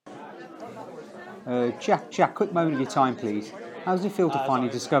Jack, quick moment of your time, please. How does it feel to finally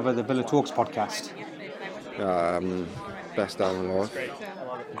discover the Villa Talks podcast? Best day of my life.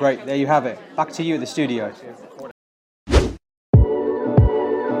 Great, there you have it. Back to you at the studio.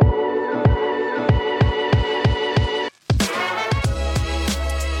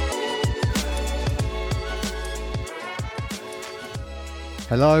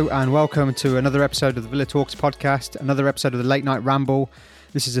 Hello and welcome to another episode of the Villa Talks podcast, another episode of the Late Night Ramble.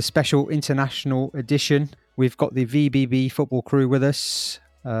 This is a special international edition. We've got the VBBFootball crew with us.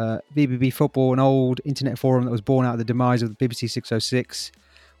 VBBFootball, an old internet forum that was born out of the demise of the BBC 606.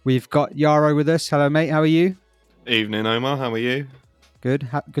 We've got Yaro with us. Hello, mate. How are you? Evening, Omar. How are you? Good.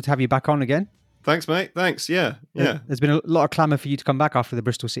 Good to have you back on again. Thanks, mate. Thanks. Yeah. There's been a lot of clamour for you to come back after the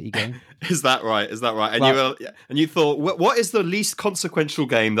Bristol City game. Is that right? And Well, you thought, what is the least consequential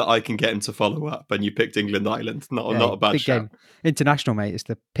game that I can get him to follow up? And you picked England Ireland. Not a bad big shout. game. International, mate. It's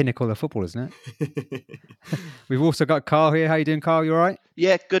the pinnacle of football, isn't it? We've also got Carl here. How you doing, Carl? You all right?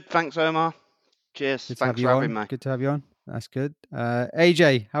 Yeah, good. Thanks, Omar. Cheers. Thanks for having me. Good to have you on. That's good.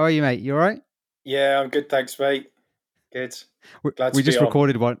 AJ, how are you, mate? You all right? Yeah, I'm good. Thanks, mate. Good. We just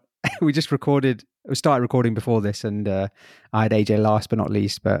recorded one. We started recording before this, and I had AJ last but not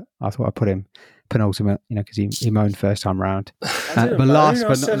least, but I thought I'd put him penultimate, because he moaned first time round. I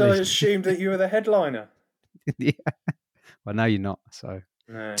assumed that you were the headliner. Yeah. Well, now you're not. So,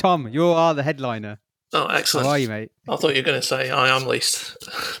 No. Tom, you are the headliner. Oh, excellent. How are you, mate? I thought you were going to say I am least.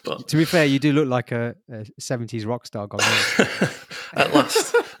 But To be fair, you do look like a 70s rock star gone wrong. at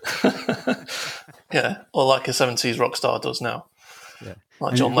last. Yeah, or like a 70s rock star does now. Yeah.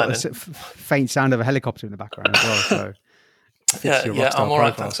 Like And John you've got Lennon. a faint sound of a helicopter in the background as well. So fits your Yeah, rock star I'm all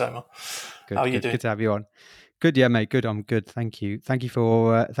right, profile. thanks, Omar. Good, How are you good, doing? Good to have you on. Good, yeah, mate. Good, I'm good. Thank you. Thank you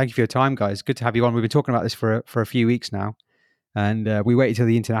for your time, guys. Good to have you on. We've been talking about this for a few weeks now, and we waited till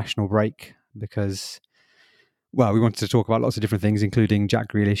the international break because, well, we wanted to talk about lots of different things, including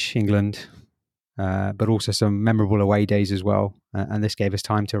Jack Grealish, England, but also some memorable away days as well. And this gave us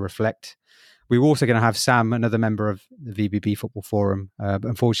time to reflect. We were also going to have Sam, another member of the VBBFootball forum, but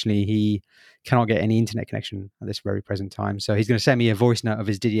unfortunately he cannot get any internet connection at this very present time. So he's going to send me a voice note of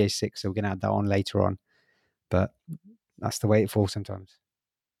his Didier 6, so we're going to add that on later on. But that's the way it falls sometimes.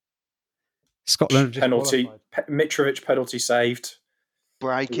 Scotland just Penalty. qualified. Mitrovic penalty saved.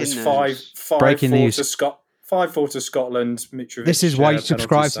 Breaking It was news. 5-4 to 5-4 to Scotland. Mitrovic. This is why you penalty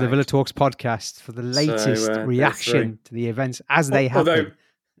subscribe to the saved. Villa Talks podcast for the latest go reaction to the events as they happen.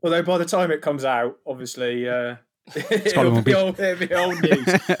 Although by the time it comes out, obviously, Scotland will be it'll be old news.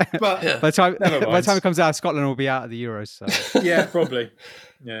 But Yeah. By the time Never mind. it comes out, Scotland will be out of the Euros. So. yeah, probably.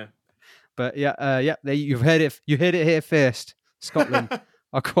 Yeah. But you've heard it. You heard it here first. Scotland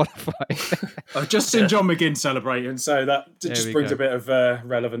are qualified. I've just seen John McGinn celebrating, so that There just we brings go. a bit of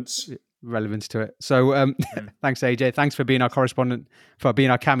relevance. Relevance to it. So thanks, AJ. Thanks for being our correspondent, for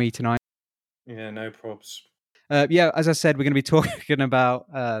being our cammy tonight. Yeah, no probs. As I said, we're going to be talking about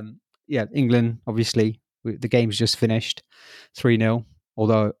England. Obviously, the game's just finished, 3-0.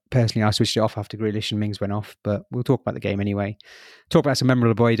 Although personally, I switched it off after Grealish and Mings went off. But we'll talk about the game anyway. Talk about some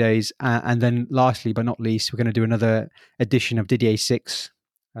memorable away days, and then lastly but not least, we're going to do another edition of Didier 6.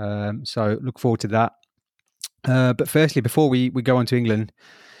 So look forward to that. But firstly, before we go on to England,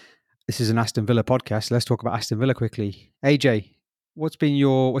 this is an Aston Villa podcast. Let's talk about Aston Villa quickly. AJ, what's been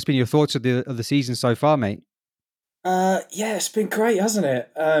your thoughts of the season so far, mate? Yeah, it's been great, hasn't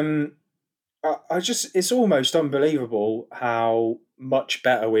it? It's almost unbelievable how much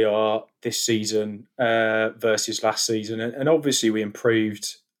better we are this season versus last season. And obviously we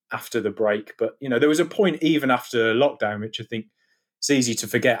improved after the break, but there was a point even after lockdown, which I think it's easy to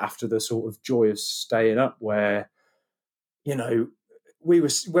forget after the sort of joy of staying up, where,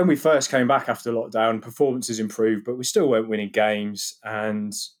 when we first came back after lockdown, performances improved, but we still weren't winning games.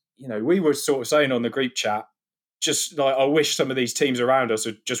 And, we were sort of saying on the group chat, just like, I wish some of these teams around us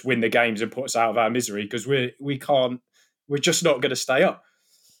would just win the games and put us out of our misery, because we're just not going to stay up.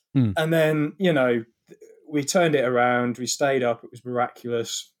 And then, we turned it around, we stayed up, it was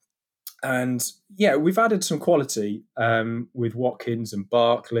miraculous. And yeah, we've added some quality with Watkins and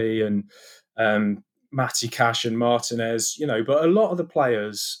Barkley and Matty Cash and Martinez, but a lot of the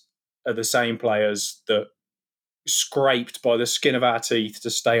players are the same players that scraped by the skin of our teeth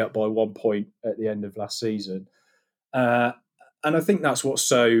to stay up by 1 point at the end of last season. And I think that's what's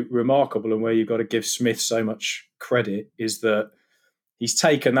so remarkable, and where you've got to give Smith so much credit, is that he's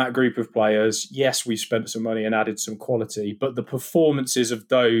taken that group of players. Yes, we've spent some money and added some quality, but the performances of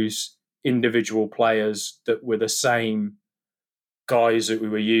those individual players that were the same guys that we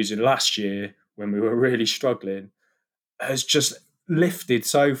were using last year when we were really struggling has just lifted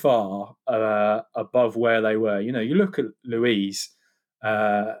so far above where they were. You know, you look at Luiz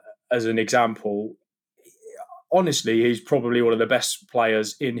as an example. Honestly, he's probably one of the best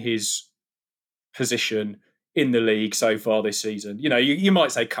players in his position in the league so far this season. You know, you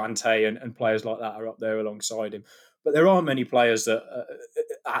might say Kante and players like that are up there alongside him, but there aren't many players that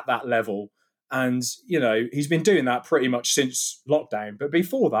at that level. And, you know, he's been doing that pretty much since lockdown. But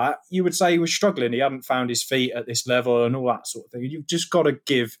before that, you would say he was struggling. He hadn't found his feet at this level and all that sort of thing. You've just got to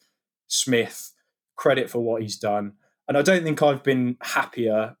give Smith credit for what he's done. And I don't think I've been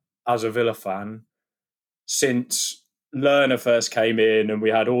happier as a Villa fan since Lerner first came in and we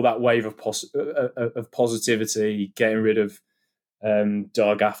had all that wave of positivity, getting rid of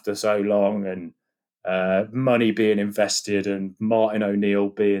Doug after so long, and money being invested, and Martin O'Neill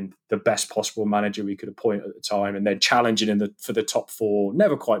being the best possible manager we could appoint at the time, and then challenging for the top four,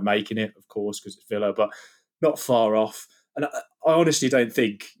 never quite making it, of course, because it's Villa, but not far off. And I honestly don't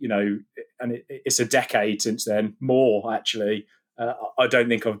think, you know, and it's a decade since then, more actually. I don't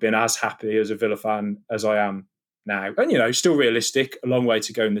think I've been as happy as a Villa fan as I am now. And, you know, still realistic, a long way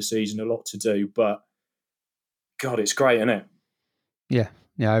to go in the season, a lot to do, but God, it's great, isn't it? Yeah,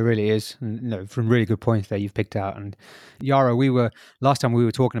 it really is. And, no, from really good points there you've picked out. And Yara, last time we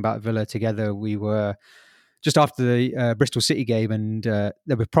were talking about Villa together, we were just after the Bristol City game, and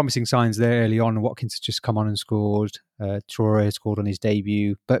there were promising signs there early on. Watkins had just come on and scored. Traore had scored on his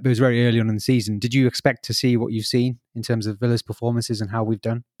debut, but it was very early on in the season. Did you expect to see what you've seen in terms of Villa's performances and how we've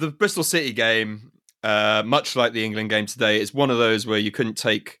done? The Bristol City game, much like the England game today, is one of those where you couldn't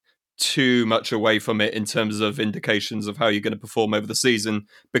take too much away from it in terms of indications of how you're going to perform over the season,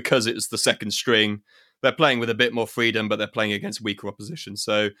 because it's the second string. They're playing with a bit more freedom, but they're playing against weaker opposition.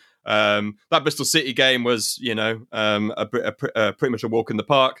 So that Bristol City game was, you know, pretty much a walk in the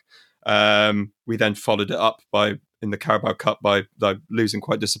park. We then followed it up in the Carabao Cup by losing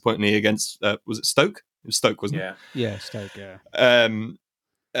quite disappointingly against, was it Stoke? It was Stoke, wasn't it? Yeah, Stoke, yeah.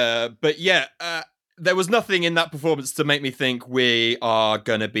 But yeah, there was nothing in that performance to make me think we are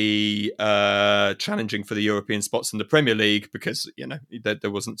going to be challenging for the European spots in the Premier League, because, you know, there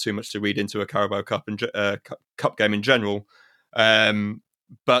wasn't too much to read into a Carabao Cup and Cup game in general.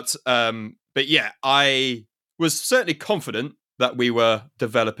 But yeah, I was certainly confident that we were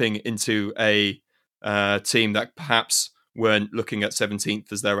developing into a team that perhaps weren't looking at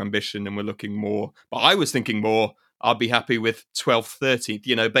 17th as their ambition and were looking more. But I was thinking more, I'll be happy with 12th, 13th,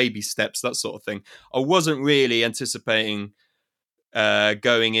 you know, baby steps, that sort of thing. I wasn't really anticipating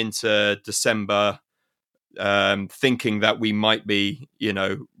going into December thinking that we might be, you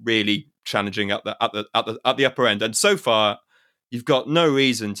know, really challenging at the upper end. And so far, you've got no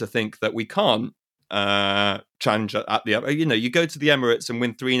reason to think that we can't challenge at the upper. You know, you go to the Emirates and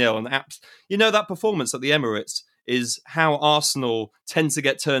win 3-0 and you know, that performance at the Emirates is how Arsenal tend to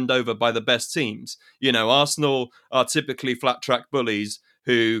get turned over by the best teams. You know, Arsenal are typically flat track bullies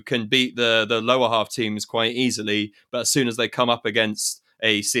who can beat the lower half teams quite easily, but as soon as they come up against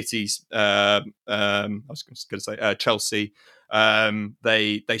a City's, I was going to say Chelsea,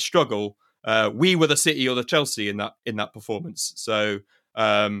 they struggle. We were the City or the Chelsea in that performance. So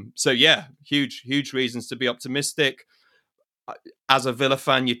yeah, huge reasons to be optimistic. As a Villa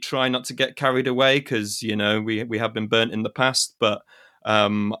fan, you try not to get carried away because, you know, we have been burnt in the past. But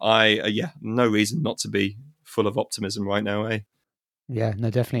no reason not to be full of optimism right now, eh? Yeah, no,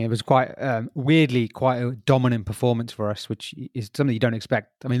 definitely. It was quite weirdly quite a dominant performance for us, which is something you don't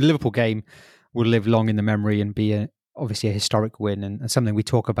expect. I mean, the Liverpool game will live long in the memory and be obviously a historic win and something we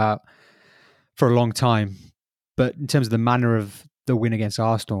talk about for a long time. But in terms of the manner of the win against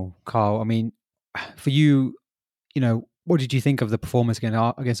Arsenal, Carl, I mean, for you, you know, what did you think of the performance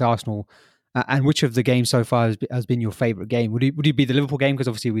against Arsenal? And which of the games so far has been your favourite game? Would it be the Liverpool game because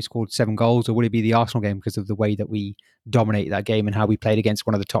obviously we scored 7 goals, or would it be the Arsenal game because of the way that we dominated that game and how we played against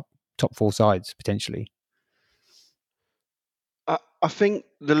one of the top 4 sides potentially? I think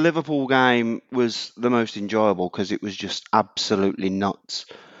the Liverpool game was the most enjoyable because it was just absolutely nuts.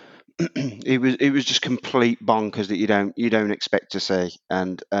 It was just complete bonkers that you don't expect to see,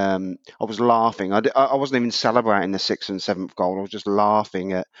 and I was laughing. I wasn't even celebrating the 6th and 7th goal. I was just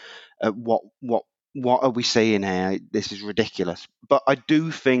laughing at what are we seeing here? This is ridiculous. But I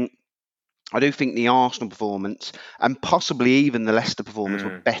do think the Arsenal performance and possibly even the Leicester performance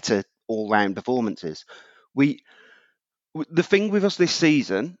were better all-round performances. The thing with us this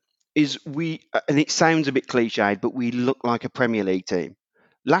season is and it sounds a bit cliched, but we look like a Premier League team.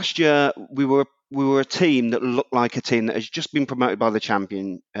 Last year, we were a team that looked like a team that has just been promoted by the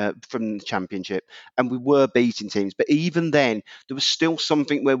from the Championship, and we were beating teams. But even then, there was still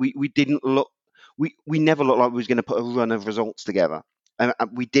something where we didn't look we never looked like we was going to put a run of results together. And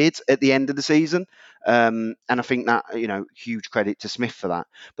we did at the end of the season, and I think that, huge credit to Smith for that.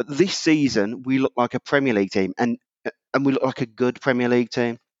 But this season, we look like a Premier League team, and we look like a good Premier League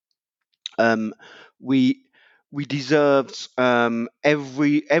team. We deserved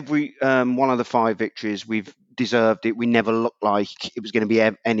every one of the 5 victories. We've deserved it. We never looked like it was going to be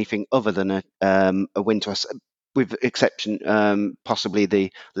anything other than a win to us, with exception possibly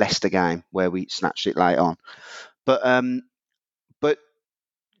the Leicester game where we snatched it late on. But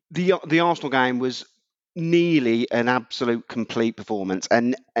the Arsenal game was nearly an absolute complete performance,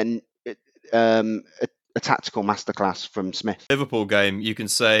 and a tactical masterclass from Smith. Liverpool game, you can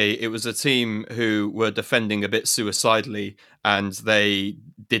say it was a team who were defending a bit suicidally, and they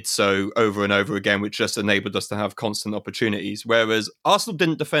did so over and over again, which just enabled us to have constant opportunities. Whereas Arsenal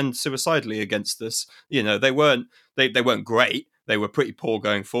didn't defend suicidally against us. They weren't great. They were pretty poor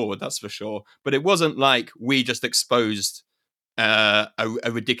going forward, that's for sure. But it wasn't like we just exposed a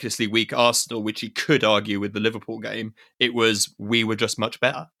ridiculously weak Arsenal, which you could argue with the Liverpool game. It was we were just much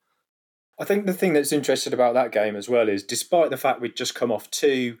better. I think the thing that's interesting about that game as well is, despite the fact we'd just come off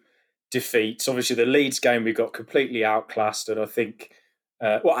 2 defeats, obviously the Leeds game we got completely outclassed, and I think,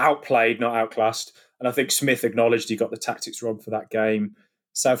 outplayed, not outclassed. And I think Smith acknowledged he got the tactics wrong for that game.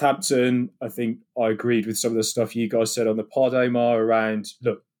 Southampton, I think I agreed with some of the stuff you guys said on the pod, Omar, around,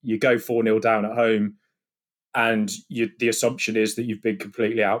 look, you go 4-0 down at home, and the assumption is that you've been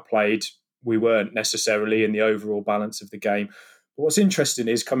completely outplayed. We weren't necessarily in the overall balance of the game. But what's interesting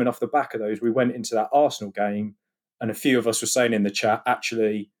is, coming off the back of those, we went into that Arsenal game, and a few of us were saying in the chat,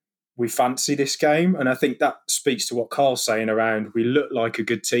 actually, we fancy this game. And I think that speaks to what Carl's saying around, we look like a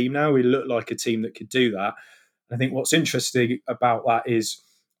good team now. We look like a team that could do that. And I think what's interesting about that is,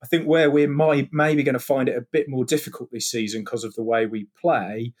 I think where we're maybe going to find it a bit more difficult this season because of the way we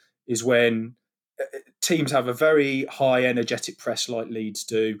play is when teams have a very high energetic press like Leeds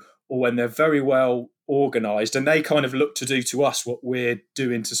do, or when they're very well organised and they kind of look to do to us what we're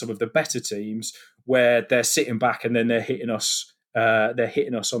doing to some of the better teams, where they're sitting back and then they're hitting us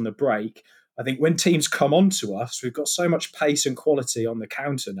on the break. I think when teams come onto us, we've got so much pace and quality on the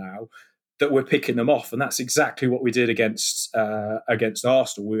counter now that we're picking them off, and that's exactly what we did against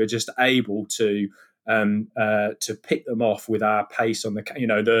Arsenal. We were just able to pick them off with our pace on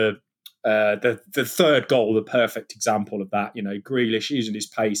the the third goal, the perfect example of that. Grealish using his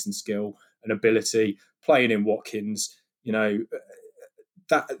pace and skill and ability, playing in Watkins.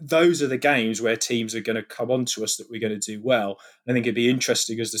 That those are the games where teams are going to come onto us that we're going to do well. I think it'd be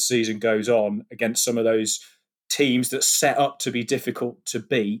interesting as the season goes on against some of those teams that set up to be difficult to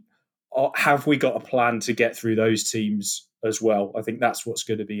beat. Have we got a plan to get through those teams as well? I think that's what's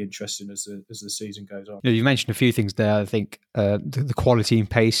going to be interesting as the season goes on. You mentioned a few things there. I think the quality and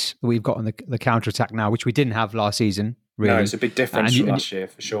pace that we've got on the counter-attack now, which we didn't have last season. Really. No, it's a big difference from last year,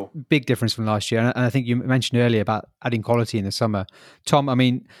 for sure. Big difference from last year. And I think you mentioned earlier about adding quality in the summer. Tom, I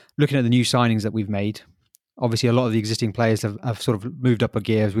mean, looking at the new signings that we've made, obviously a lot of the existing players have sort of moved up a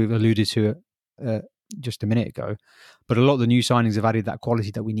gear, as we've alluded to just a minute ago. But a lot of the new signings have added that quality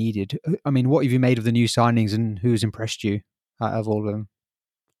that we needed. I mean, what have you made of the new signings, and who's impressed you out of all of them?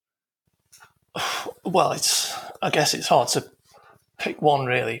 Well, I guess it's hard to pick one,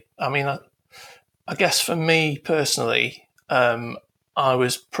 really. I mean, I guess for me personally, I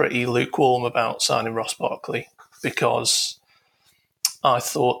was pretty lukewarm about signing Ross Barkley, because I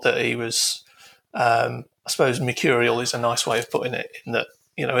thought that he was, I suppose mercurial is a nice way of putting it, in that,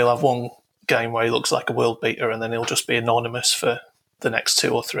 he'll have one game where he looks like a world beater and then he'll just be anonymous for the next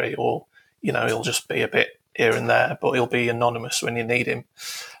 2 or 3, or, he'll just be a bit here and there, but he'll be anonymous when you need him.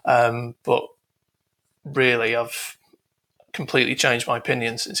 But really, I've completely changed my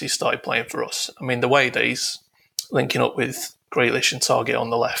opinion since he started playing for us. I mean, the way that he's linking up with Grealish and Target on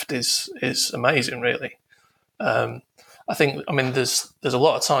the left is amazing, really. I think, there's a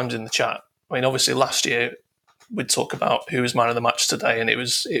lot of times in the chat. I mean, obviously last year we'd talk about who was man of the match today, and it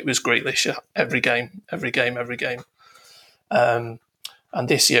was Grealish every game. And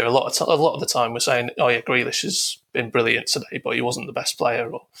this year, a lot of the time, we're saying, "Oh yeah, Grealish has been brilliant today, but he wasn't the best player."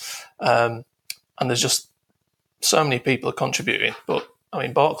 And there's just so many people are contributing. But I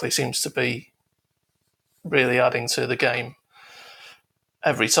mean, Barkley seems to be really adding to the game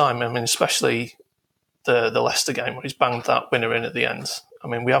every time. I mean, especially the Leicester game where he's banged that winner in at the end. I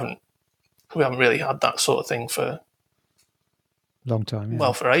mean, we haven't really had that sort of thing for a long time. Yeah.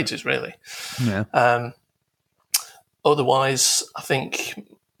 Well, for ages, really. Yeah. Otherwise, I think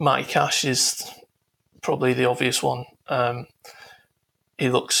Matty Cash is probably the obvious one. He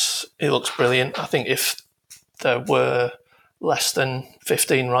looks brilliant. I think if there were less than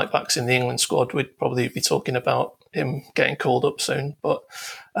 15 right backs in the England squad, we'd probably be talking about him getting called up soon. But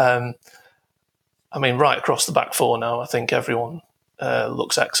I mean, right across the back four now, I think everyone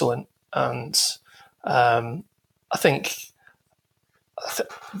looks excellent. And I think,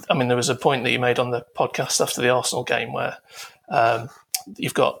 I mean, there was a point that you made on the podcast after the Arsenal game where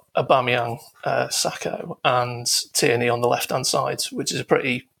you've got Aubameyang, Saka and Tierney on the left-hand side, which is a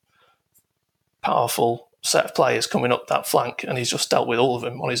pretty powerful set of players coming up that flank, and he's just dealt with all of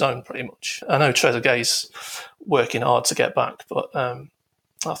them on his own pretty much. I know Trezeguet's working hard to get back, but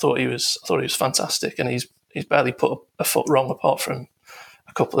I thought he was fantastic, and he's barely put a foot wrong apart from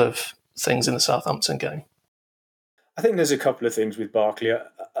a couple of things in the Southampton game. I think there's a couple of things with Barkley.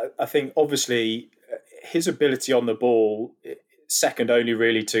 I think obviously his ability on the ball, second only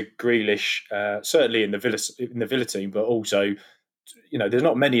really to Grealish, certainly in the Villa team, but also, there's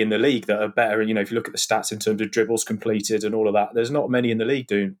not many in the league that are better. And, if you look at the stats in terms of dribbles completed and all of that, there's not many in the league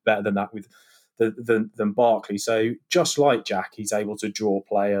doing better than that than Barkley. So just like Jack, he's able to draw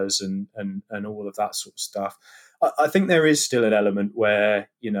players and all of that sort of stuff. I think there is still an element where,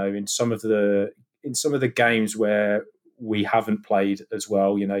 in some of the games where we haven't played as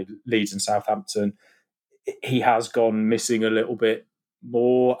well, Leeds and Southampton, he has gone missing a little bit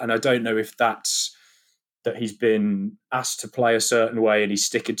more. And I don't know if that's that he's been asked to play a certain way and he's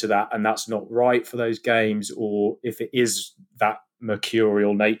sticking to that and that's not right for those games, or if it is that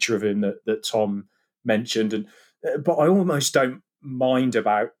mercurial nature of him that Tom mentioned. But I almost don't mind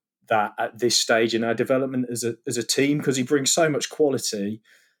about that at this stage in our development as a team, because he brings so much quality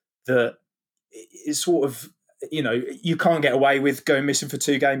that it's sort of, you can't get away with going missing for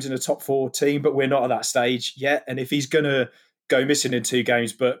 2 games in a top 4 team, but we're not at that stage yet. And if he's going to go missing in 2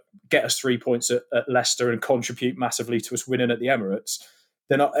 games but get us 3 points at Leicester and contribute massively to us winning at the Emirates,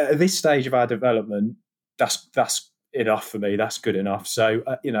 then at this stage of our development, that's enough for me. That's good enough. So,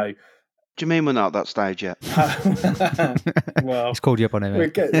 Do you mean we're not at that stage yet? Well, it's called you up on it, mate.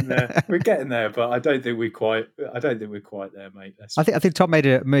 We're getting there, but I don't think we're quite there, mate. I think Tom made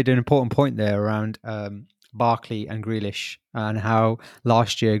an important point there around Barkley and Grealish, and how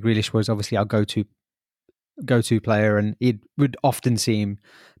last year Grealish was obviously our go-to player, and it would often seem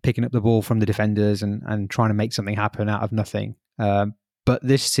picking up the ball from the defenders and trying to make something happen out of nothing. But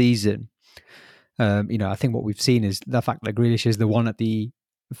this season, I think what we've seen is the fact that Grealish is the one at the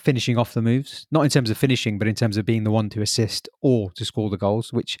finishing off the moves, not in terms of finishing, but in terms of being the one to assist or to score the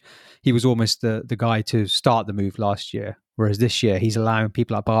goals, which he was almost the guy to start the move last year. Whereas this year, he's allowing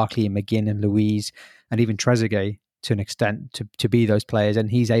people like Barkley and McGinn and Louise and even Trezeguet to an extent to be those players,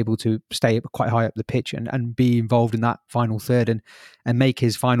 and he's able to stay quite high up the pitch and be involved in that final third and make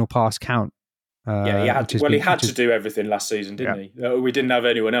his final pass count. He had to do everything last season, didn't he? We didn't have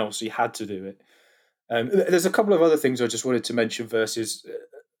anyone else. He had to do it. There's a couple of other things I just wanted to mention versus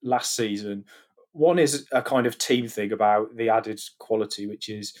last season. One is a kind of team thing about the added quality, which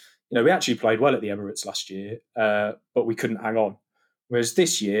is, we actually played well at the Emirates last year, but we couldn't hang on. Whereas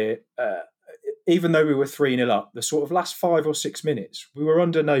this year, even though we were 3-0 up, the sort of last 5 or 6 minutes, we were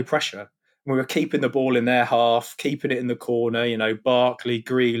under no pressure. We were keeping the ball in their half, keeping it in the corner, Barkley,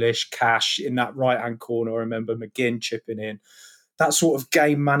 Grealish, Cash in that right-hand corner. I remember McGinn chipping in. That sort of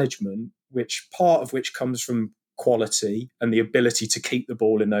game management, part of which comes from quality and the ability to keep the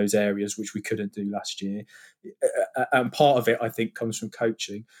ball in those areas, which we couldn't do last year. And part of it, I think, comes from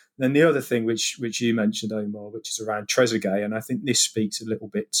coaching. And then the other thing which you mentioned, Omar, which is around Trezeguet, and I think this speaks a little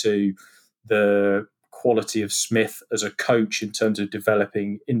bit to the quality of Smith as a coach in terms of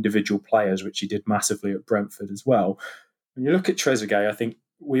developing individual players, which he did massively at Brentford as well. When you look at Trezeguet, I think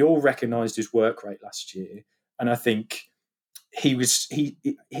we all recognised his work rate last year, and I think he was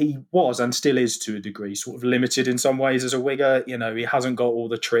and still is to a degree sort of limited in some ways as a winger. He hasn't got all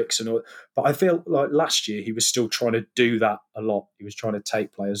the tricks and all, but I feel like last year he was still trying to do that a lot. He was trying to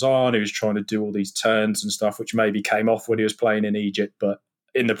take players on. He was trying to do all these turns and stuff, which maybe came off when he was playing in Egypt, but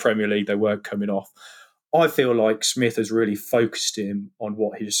in the Premier League they weren't coming off. I feel like Smith has really focused him on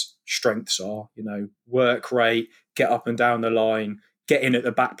what his strengths are. Work rate, get up and down the line, get in at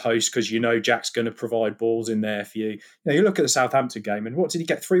the back post because Jack's going to provide balls in there for you. You look at the Southampton game and what did he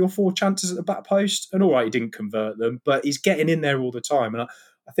get? 3 or 4 chances at the back post? And all right, he didn't convert them, but he's getting in there all the time. And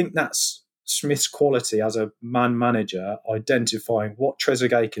I think that's Smith's quality as a man manager, identifying what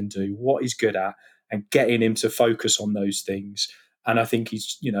Trezeguet can do, what he's good at, and getting him to focus on those things. And I think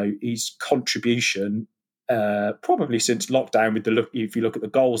his contribution, probably since lockdown, if you look at the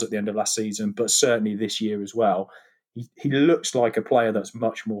goals at the end of last season, but certainly this year as well, he looks like a player that's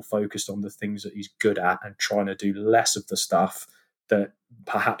much more focused on the things that he's good at and trying to do less of the stuff that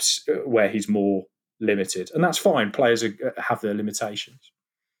perhaps where he's more limited, and that's fine. Players have their limitations.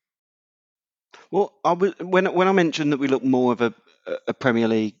 Well, when I mentioned that we look more of a Premier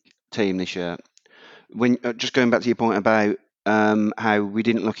League team this year, when just going back to your point about how we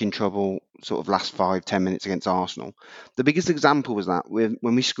didn't look in trouble sort of last 5-10 minutes against Arsenal, the biggest example was that when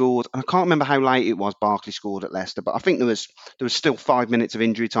we scored, and I can't remember how late it was. Barkley scored at Leicester, but I think there was still 5 minutes of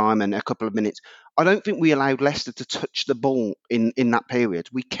injury time and a couple of minutes. I don't think we allowed Leicester to touch the ball in that period.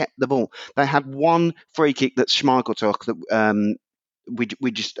 We kept the ball. They had one free kick that Schmeichel took that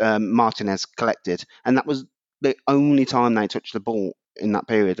we just Martinez collected, and that was the only time they touched the ball in that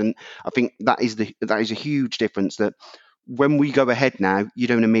period. And I think that is a huge difference. That when we go ahead now, you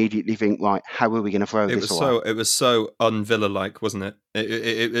don't immediately think, right, how are we going to throw this away? It was so un-Villa-like, wasn't it?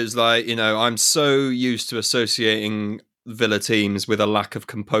 It was like, I'm so used to associating Villa teams with a lack of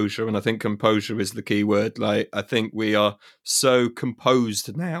composure, and I think composure is the key word. Like, I think we are so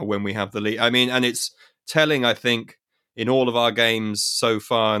composed now when we have the lead. I mean, and it's telling, I think, in all of our games so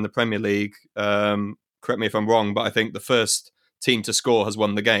far in the Premier League. Correct me if I'm wrong, but I think the first team to score has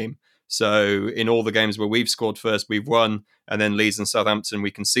won the game. So in all the games where we've scored first, we've won, and then Leeds and Southampton,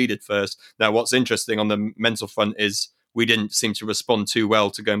 we conceded first. Now, what's interesting on the mental front is we didn't seem to respond too well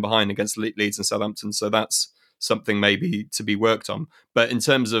to going behind against Leeds and Southampton. So that's something maybe to be worked on. But in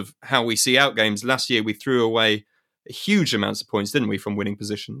terms of how we see out games, last year we threw away huge amounts of points, didn't we, from winning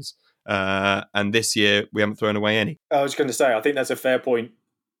positions? And this year we haven't thrown away any. I was going to say, I think that's a fair point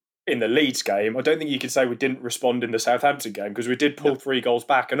in the Leeds game. I don't think you could say we didn't respond in the Southampton game, because we did pull 3 goals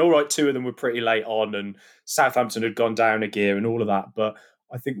back, and all right, 2 of them were pretty late on, and Southampton had gone down a gear and all of that. But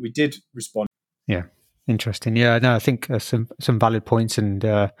I think we did respond. Yeah, interesting. Yeah, no, I think some valid points, and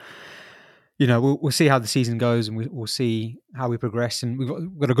we'll see how the season goes, and we'll see how we progress. And we've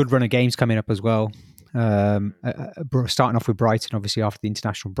got a good run of games coming up as well. Starting off with Brighton, obviously after the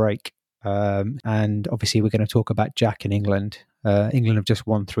international break, and obviously we're going to talk about Jack in England. England have just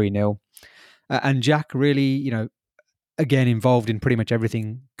won 3-0, and Jack really, again involved in pretty much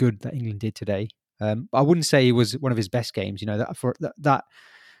everything good that England did today. I wouldn't say it was one of his best games. That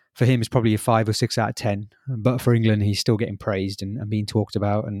for him is probably a 5 or 6 out of 10. But for England, he's still getting praised and being talked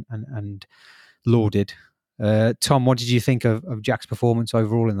about and lauded. Tom, what did you think of Jack's performance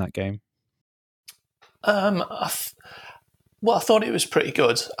overall in that game? Well, I thought it was pretty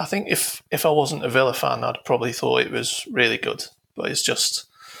good. I think if I wasn't a Villa fan, I'd probably thought it was really good. But it's just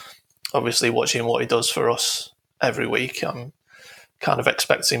obviously watching what he does for us every week. I'm kind of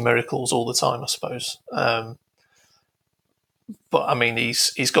expecting miracles all the time, I suppose. But I mean,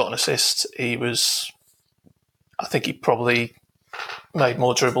 he's got an assist. I think he probably made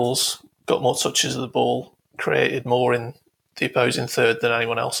more dribbles, got more touches of the ball, created more in the opposing third than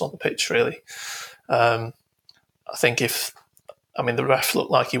anyone else on the pitch, really. I think the ref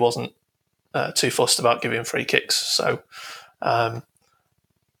looked like he wasn't too fussed about giving free kicks, so I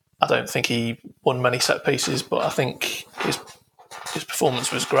don't think he won many set pieces, but I think his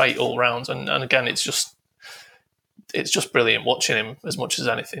performance was great all round, and again, it's just brilliant watching him as much as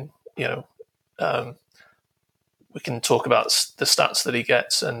anything. We can talk about the stats that he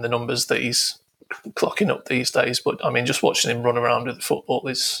gets and the numbers that he's clocking up these days, but I mean, just watching him run around with the football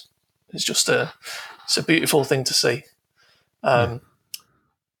is just it's a beautiful thing to see. Yeah,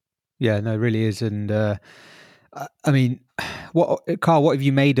 no, it really is. And I mean, Carl, what have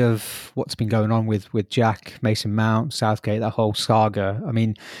you made of what's been going on with Jack, Mason Mount, Southgate, that whole saga? I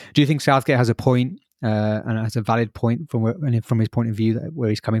mean, do you think Southgate has a point and has a valid point from his point of view where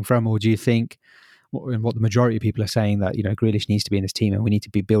he's coming from, or do you think what the majority of people are saying that Grealish needs to be in this team and we need to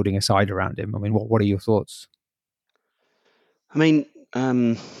be building a side around him? I mean, what are your thoughts? I mean,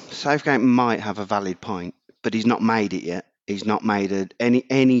 Southgate might have a valid point, but he's not made it yet. He's not made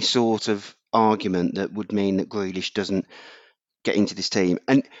any sort of argument that would mean that Grealish doesn't get into this team.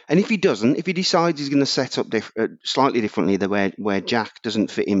 And if he doesn't, if he decides he's going to set up slightly differently where Jack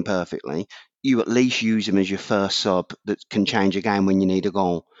doesn't fit in perfectly, you at least use him as your first sub that can change a game when you need a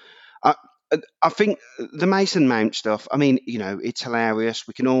goal. I think the Mason Mount stuff, I mean, it's hilarious.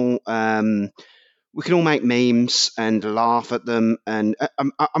 We can all make memes and laugh at them. And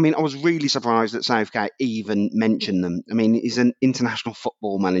I mean, I was really surprised that Southgate even mentioned them. I mean, he's an international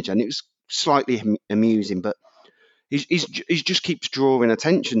football manager, and it was slightly amusing, but he just keeps drawing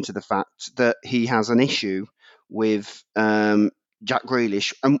attention to the fact that he has an issue with Jack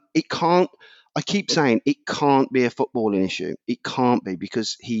Grealish. And it can't, I keep saying it can't be a footballing issue. It can't be,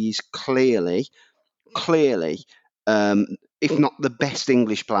 because he's clearly, if not the best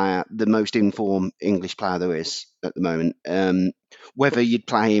English player, the most informed English player there is at the moment. Whether you'd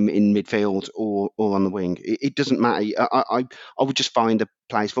play him in midfield or on the wing, it doesn't matter. I would just find a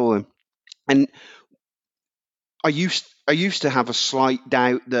place for him. And I used to have a slight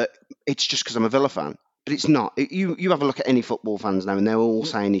doubt that it's just because I'm a Villa fan, but it's not. You have a look at any football fans now, and they're all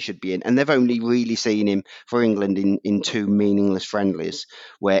saying he should be in, and they've only really seen him for England in 2 meaningless friendlies,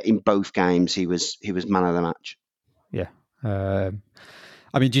 where in both games he was man of the match. Yeah.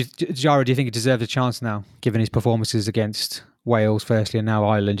 I mean, Jara, do you think he deserves a chance now, given his performances against Wales firstly and now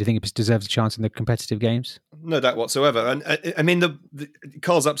Ireland? Do you think he deserves a chance in the competitive games? No doubt whatsoever. And I mean,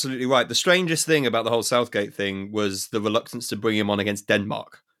 Carl's absolutely right. The strangest thing about the whole Southgate thing was the reluctance to bring him on against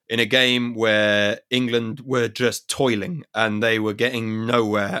Denmark in a game where England were just toiling and they were getting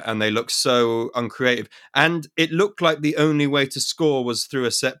nowhere and they looked so uncreative. And it looked like the only way to score was through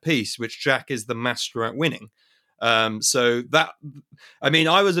a set piece, which Jack is the master at winning. So that, I mean,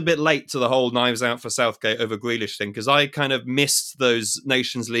 I was a bit late to the whole knives out for Southgate over Grealish thing because I kind of missed those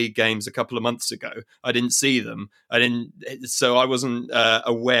Nations League games a couple of months ago. I didn't see them. So I wasn't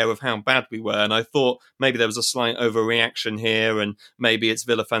aware of how bad we were. And I thought maybe there was a slight overreaction here and maybe it's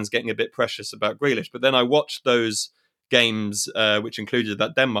Villa fans getting a bit precious about Grealish. But then I watched those games, which included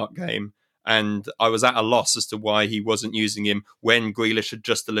that Denmark game. And I was at a loss as to why he wasn't using him when Grealish had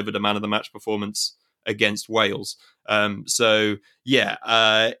just delivered a man of the match performance against Wales. So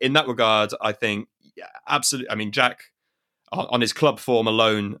yeah, in that regard, I think absolutely. I mean, Jack on his club form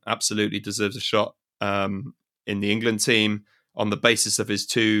alone absolutely deserves a shot in the England team on the basis of his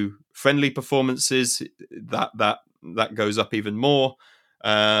 2 friendly performances. That goes up even more.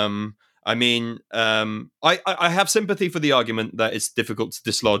 I mean, I have sympathy for the argument that it's difficult to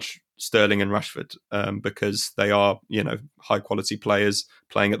dislodge Sterling and Rashford because they are, high quality players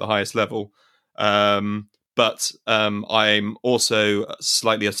playing at the highest level. But I'm also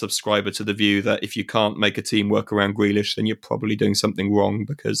slightly a subscriber to the view that if you can't make a team work around Grealish, then you're probably doing something wrong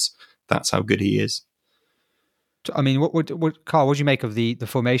because that's how good he is. I mean, Carl, what do you make of the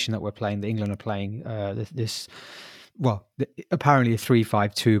formation that we're playing, that England are playing? Apparently a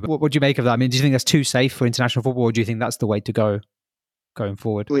 3-5-2. But what do you make of that? I mean, do you think that's too safe for international football, or do you think that's the way to go going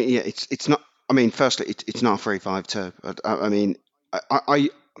forward? Well, yeah, it's not. I mean, firstly, it's not a 3-5-2. I mean,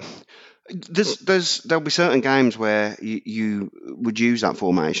 there'll be certain games where you would use that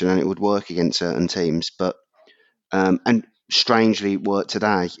formation and it would work against certain teams, but and strangely it worked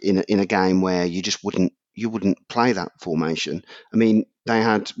today in a game where you just wouldn't play that formation. I mean, they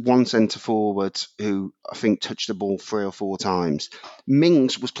had one centre forward who I think touched the ball 3 or 4 times.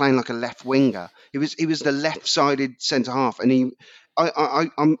 Mings was playing like a left winger. He was the left-sided centre half, and I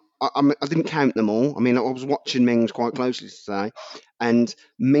didn't count them all. I mean, I was watching Mings quite closely today, and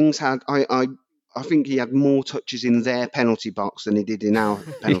Mings had I think he had more touches in their penalty box than he did in our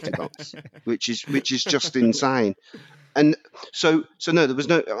penalty box, which is just insane. And so no, there was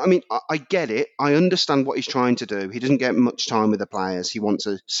no. I mean, I get it. I understand what he's trying to do. He doesn't get much time with the players. He wants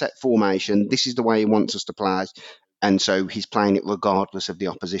a set formation. This is the way he wants us to play, and so he's playing it regardless of the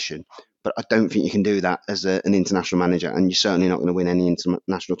opposition. But I don't think you can do that as an international manager, and you're certainly not going to win any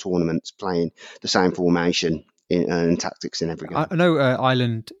international tournaments playing the same formation and tactics in every game. I know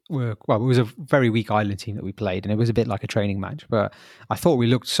Ireland it was a very weak Ireland team that we played, and it was a bit like a training match, but I thought we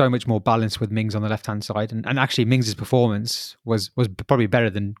looked so much more balanced with Mings on the left-hand side, and actually Mings' performance was probably better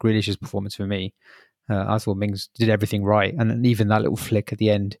than Grealish's performance for me. I thought Mings did everything right, and even that little flick at the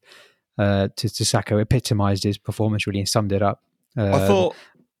end to Saka epitomised his performance really and summed it up.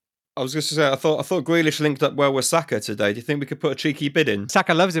 I was going to say, I thought Grealish linked up well with Saka today. Do you think we could put a cheeky bid in?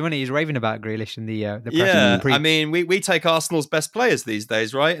 Saka loves him, isn't he? He's raving about Grealish in the press. Yeah, I mean, we take Arsenal's best players these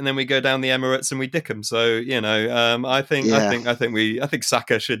days, right? And then we go down the Emirates and we dick them. So I think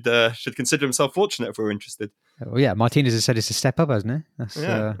Saka should consider himself fortunate if we're interested. Well, yeah, Martinez has said it's a step up, hasn't he? That's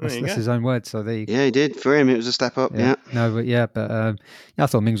his own words. So there you go. Yeah, he did. For him, it was a step up. Yeah. No, but I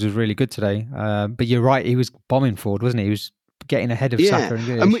thought Mings was really good today. But you're right, he was bombing forward, wasn't he? He was getting ahead of Saka and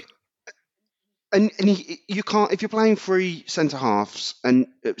Grealish. And you can't, if you're playing 3 centre halves, and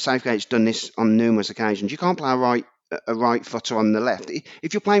Southgate's done this on numerous occasions, you can't play a right footer on the left.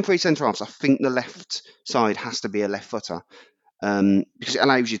 If you're playing 3 centre halves, I think the left side has to be a left footer because it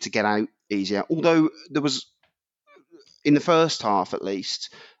allows you to get out easier. Although there was, in the first half at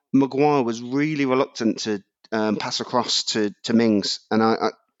least, Maguire was really reluctant to pass across to Mings, and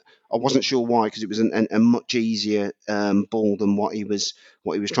I wasn't sure why, because it was a much easier ball than what he was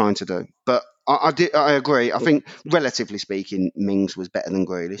trying to do. But I agree. I think, relatively speaking, Mings was better than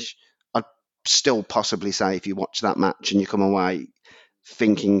Grealish. I'd still possibly say if you watch that match and you come away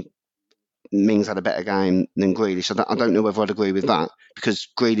thinking Mings had a better game than Grealish, I don't know whether I'd agree with that, because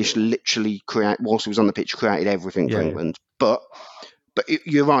Grealish literally whilst he was on the pitch, created everything for England. But But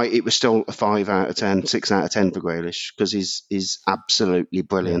you're right, it was still a 5 out of 10, 6 out of 10 for Grealish because he's absolutely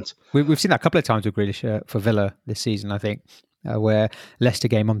brilliant. Yeah. We've seen that a couple of times with Grealish for Villa this season, I think, where Leicester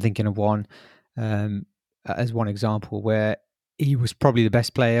game, I'm thinking of one as one example, where he was probably the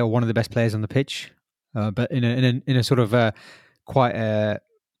best player or one of the best players on the pitch, but in a sort of quite a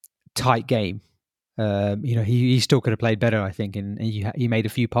tight game. He still could have played better, I think, and he made a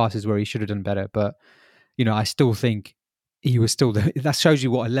few passes where he should have done better. But I still think he was still that shows you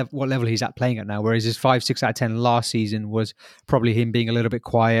what level he's at playing at now. Whereas his 5, 6 out of 10 last season was probably him being a little bit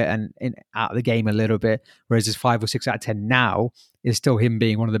quiet and out of the game a little bit. Whereas his 5 or 6 out of 10 now is still him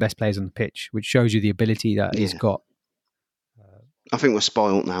being one of the best players on the pitch, which shows you the ability that he's got. I think we're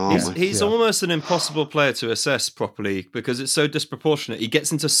spoilt now, aren't we? He's almost an impossible player to assess properly because it's so disproportionate. He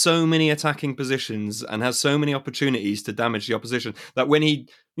gets into so many attacking positions and has so many opportunities to damage the opposition that when if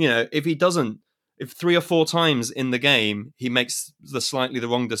 3 or 4 times in the game he makes the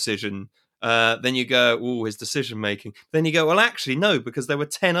wrong decision, then you go, oh, his decision making. Then you go, well, actually, no, because there were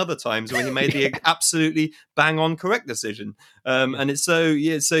 10 other times where he made the absolutely bang on correct decision. And it's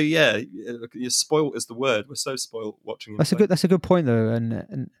you're spoiled is the word. We're so spoiled watching him. That's a good point though,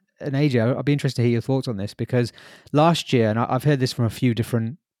 and AJ, I'd be interested to hear your thoughts on this because last year, and I've heard this from a few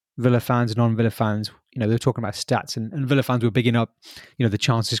different Villa fans and non-Villa fans, they were talking about stats and Villa fans were bigging up, the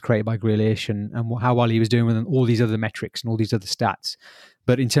chances created by Grealish and how well he was doing with all these other metrics and all these other stats.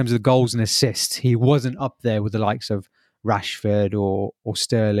 But in terms of the goals and assists, he wasn't up there with the likes of Rashford or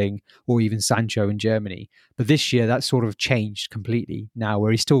Sterling or even Sancho in Germany. But this year, that sort of changed completely now,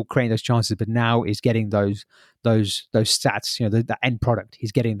 where he's still creating those chances, but now is getting those stats, the end product.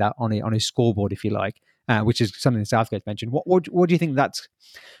 He's getting that on his scoreboard, if you like, which is something that Southgate mentioned. What do you think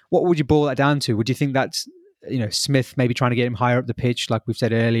what would you boil that down to? Would you think that's Smith maybe trying to get him higher up the pitch, like we've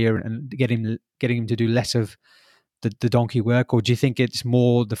said earlier, and getting him to do less of the donkey work, or do you think it's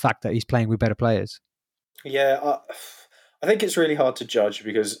more the fact that he's playing with better players? Yeah, I think it's really hard to judge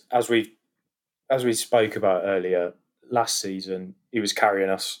because as we spoke about earlier, last season he was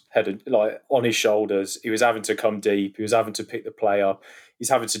carrying us headed like on his shoulders. He was having to come deep. He was having to pick the play up. He's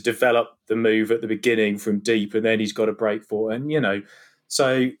having to develop the move at the beginning from deep, and then he's got to break for it. And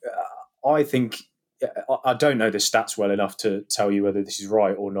so I think I don't know the stats well enough to tell you whether this is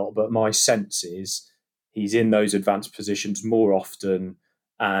right or not, but my sense is he's in those advanced positions more often.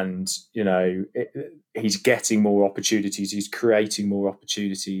 And, he's getting more opportunities. He's creating more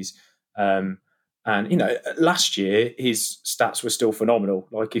opportunities. And, last year, his stats were still phenomenal.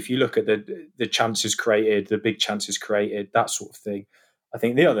 Like, if you look at the chances created, the big chances created, that sort of thing. I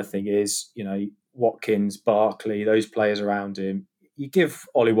think the other thing is, Watkins, Barkley, those players around him, you give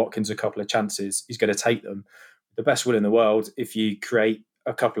Ollie Watkins a couple of chances, he's going to take them. The best will in the world, if you create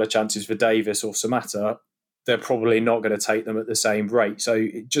a couple of chances for Davis or Samatta, they're probably not going to take them at the same rate. So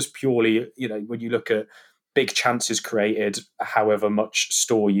just purely, when you look at big chances created, however much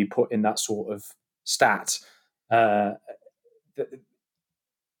store you put in that sort of stat,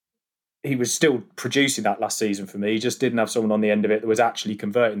 he was still producing that last season for me. He just didn't have someone on the end of it that was actually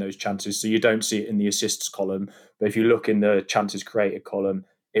converting those chances. So you don't see it in the assists column. But if you look in the chances created column,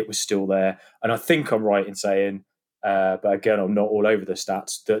 it was still there. And I think I'm right in saying, but again, I'm not all over the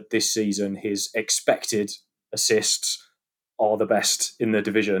stats, that this season his expected assists are the best in the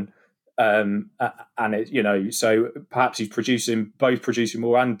division. And so perhaps he's producing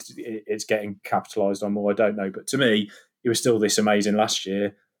more and it's getting capitalised on more. I don't know. But to me, he was still this amazing last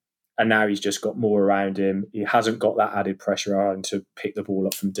year. And now he's just got more around him. He hasn't got that added pressure on to pick the ball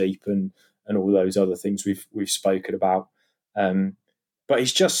up from deep and all those other things we've spoken about. But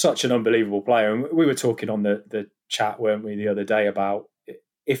he's just such an unbelievable player. And we were talking on the chat, weren't we, the other day about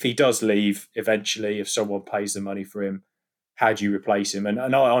if he does leave eventually, if someone pays the money for him, how do you replace him? And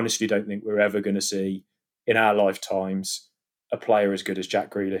I honestly don't think we're ever going to see in our lifetimes a player as good as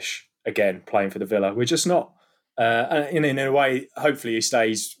Jack Grealish again playing for the Villa. We're just not. And in a way, hopefully he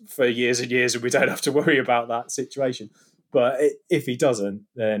stays for years and years and we don't have to worry about that situation. But if he doesn't,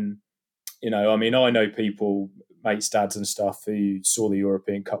 then, I know people, mates, dads and stuff, who saw the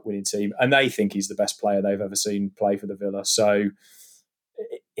European Cup winning team and they think he's the best player they've ever seen play for the Villa. So,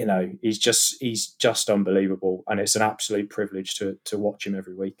 he's just unbelievable. And it's an absolute privilege to watch him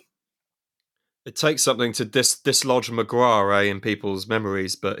every week. It takes something to dislodge McGrath in people's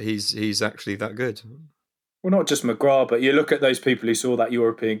memories, but he's actually that good. Well, not just McGrath, but you look at those people who saw that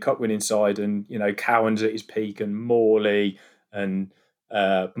European Cup winning side and, Cowan's at his peak and Morley and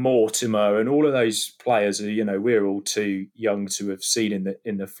Mortimer and all of those players, we're all too young to have seen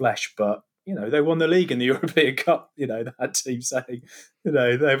in the flesh. But they won the league in the European Cup. That team saying,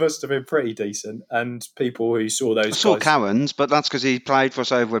 they must have been pretty decent. And people who saw those I saw guys. Cowan's, but that's because he played for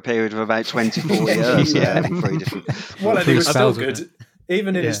us over a period of about 24 years. Yeah. It'd be pretty different. Well, and he was still spells, good. wasn't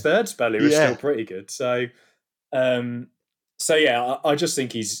Even in Yeah. his third spell, he was Yeah. still pretty good. So yeah, I just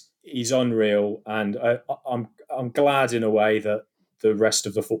think he's unreal, and I'm glad in a way that the rest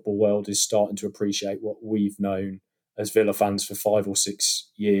of the football world is starting to appreciate what we've known as Villa fans for 5 or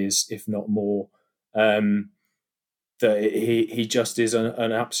 6 years, if not more. That he just is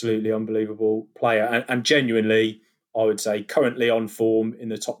an absolutely unbelievable player, and genuinely, I would say, currently on form in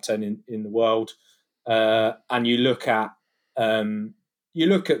the top 10 in the world. And you look at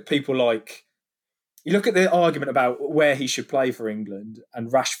people like. You look at the argument about where he should play for England,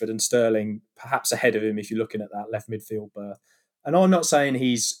 and Rashford and Sterling perhaps ahead of him if you're looking at that left midfield berth. And I'm not saying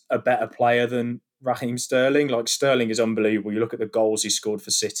he's a better player than Raheem Sterling. Like, Sterling is unbelievable. You look at the goals he scored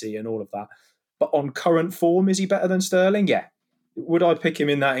for City and all of that. But on current form, is he better than Sterling? Yeah. Would I pick him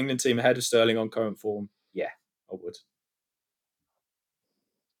in that England team ahead of Sterling on current form? Yeah, I would.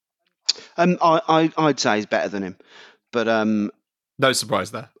 I'd say he's better than him, but No surprise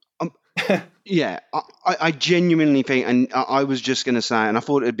there. yeah, I genuinely think, and I was just going to say, and I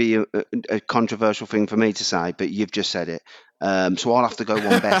thought it'd be a controversial thing for me to say, but you've just said it, so I'll have to go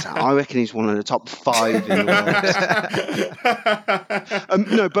one better. I reckon he's one of the top 5 in the world.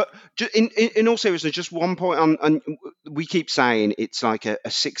 No, but in all seriousness, just one point on, and we keep saying it's like a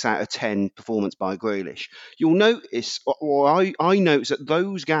 6 out of 10 performance by Grealish. You'll notice, or I notice that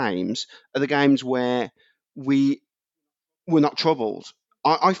those games are the games where we're not troubled.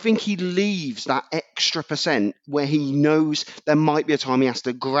 I think he leaves that extra percent where he knows there might be a time he has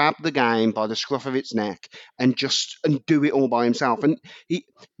to grab the game by the scruff of its neck and do it all by himself. And he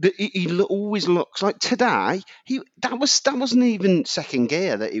always looks like today. That wasn't even second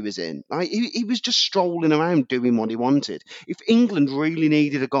gear that he was in. Like, he was just strolling around doing what he wanted. If England really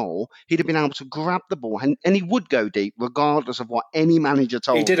needed a goal, he'd have been able to grab the ball and he would go deep regardless of what any manager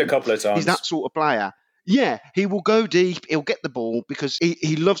told him. He did a couple of times. He's that sort of player. Yeah, he will go deep. He'll get the ball because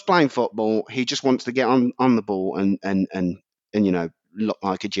he loves playing football. He just wants to get on the ball and look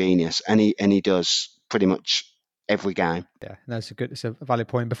like a genius, and he does pretty much every game. Yeah, it's a valid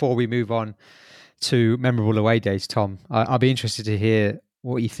point. Before we move on to memorable away days, Tom, I'll be interested to hear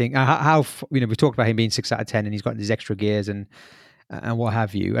what you think. How we talked about him being 6 out of 10, and he's got these extra gears and what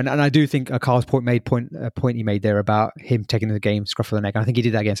have you. And I do think Carl's point he made there about him taking the game scruff of the neck. And I think he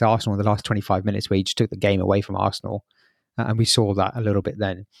did that against Arsenal in the last 25 minutes where he just took the game away from Arsenal. And we saw that a little bit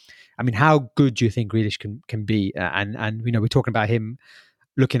then. I mean, how good do you think Grealish can be? And we're talking about him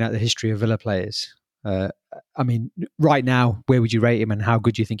looking at the history of Villa players. I mean, right now, where would you rate him and how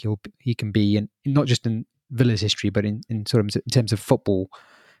good do you think he can be? And not just in Villa's history, but in sort of in terms of football,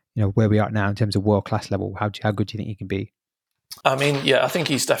 where we are now in terms of world-class level, how good do you think he can be? I mean, yeah, I think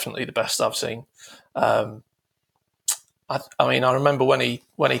he's definitely the best I've seen. I remember when he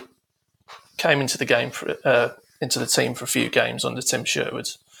came into the game into the team for a few games under Tim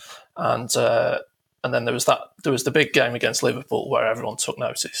Sherwood, and then there was the big game against Liverpool where everyone took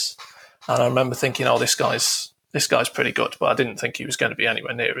notice, and I remember thinking, oh, this guy's pretty good, but I didn't think he was going to be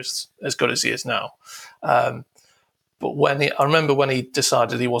anywhere near as good as he is now. But I remember when he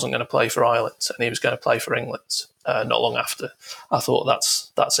decided he wasn't going to play for Ireland and he was going to play for England, not long after, I thought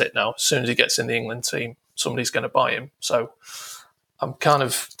that's it now. As soon as he gets in the England team, somebody's going to buy him. So I'm kind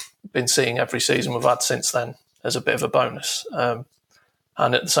of been seeing every season we've had since then as a bit of a bonus. And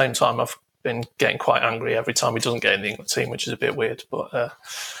at the same time, I've been getting quite angry every time he doesn't get in the England team, which is a bit weird. But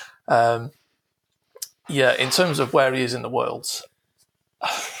yeah, in terms of where he is in the world,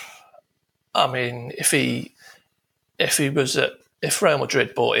 I mean, if Real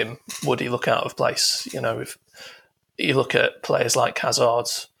Madrid bought him, would he look out of place? If you look at players like Hazard,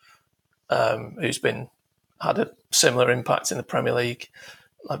 who's had a similar impact in the Premier League,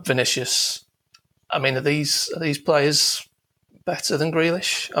 like Vinicius. I mean, are these players better than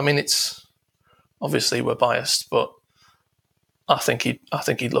Grealish? I mean, it's obviously we're biased, but I think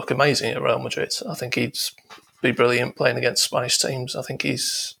he'd look amazing at Real Madrid. I think he'd be brilliant playing against Spanish teams. I think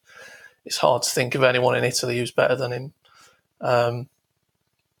it's hard to think of anyone in Italy who's better than him.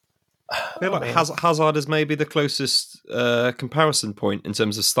 Hazard is maybe the closest comparison point in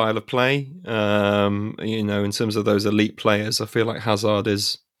terms of style of play. In terms of those elite players, I feel like Hazard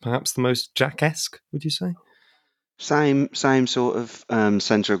is perhaps the most Jack-esque, would you say? Same sort of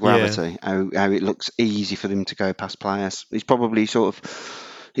centre of gravity. Yeah. How it looks easy for them to go past players. He's probably sort of.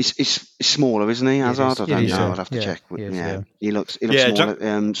 He's smaller, isn't he? Hazard? I don't know. I'd have to check. He looks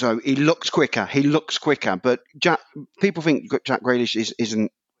smaller. So he looks quicker. But people think Jack Grealish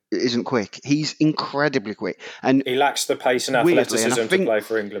isn't isn't quick. He's incredibly quick, and he lacks the pace and weirdly, athleticism and I think, to play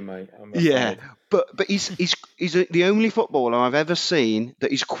for England, mate. I'm yeah, afraid. but he's the only footballer I've ever seen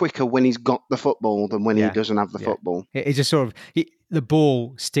that is quicker when he's got the football than when he doesn't have the football. It just sort of the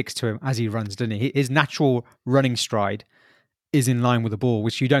ball sticks to him as he runs, doesn't he? His natural running stride is in line with the ball,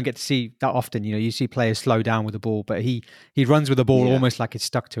 which you don't get to see that often. You know, you see players slow down with the ball, but he runs with the ball almost like it's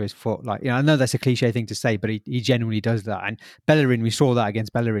stuck to his foot. Like, you know, I know that's a cliche thing to say, but he genuinely does that. And Bellerin, we saw that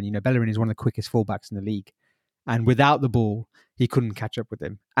against Bellerin. You know, Bellerin is one of the quickest fullbacks in the league, and without the ball, he couldn't catch up with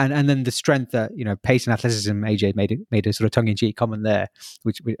him. And then the strength that, you know, pace and athleticism. AJ made a sort of tongue-in-cheek comment there,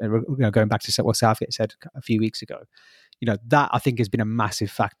 which, you know, going back to what Southgate said a few weeks ago. You know, that I think has been a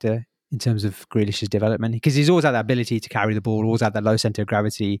massive factor in terms of Grealish's development, because he's always had that ability to carry the ball, always had that low centre of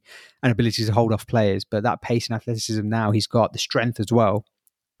gravity and ability to hold off players. But that pace and athleticism now he's got, the strength as well,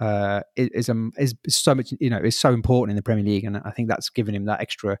 is so much, you know, is so important in the Premier League, and I think that's given him that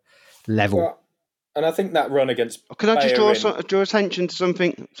extra level. Well, and I think that run against Can I just draw attention to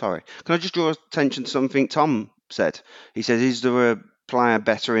something? Sorry, can I just draw attention to something Tom said? He said, "Is there a player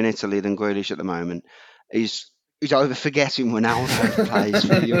better in Italy than Grealish at the moment?" He's either forgetting Ronaldo plays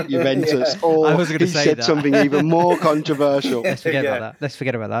for Juventus, or he said something even more controversial. Let's forget about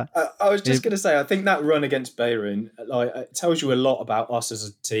that. I was just going to say, I think that run against Bellerin, like, it tells you a lot about us as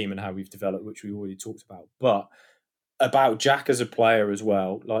a team and how we've developed, which we already talked about, but about Jack as a player as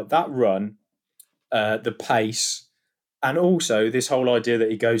well. Like that run, the pace, and also this whole idea that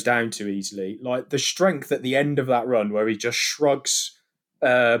he goes down too easily, like the strength at the end of that run where he just shrugs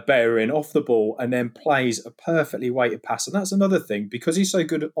Bellerin off the ball and then plays a perfectly weighted pass. And that's another thing, because he's so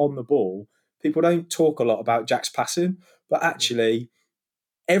good on the ball, people don't talk a lot about Jack's passing, but actually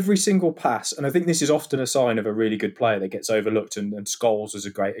every single pass, and I think this is often a sign of a really good player that gets overlooked, and Scholes is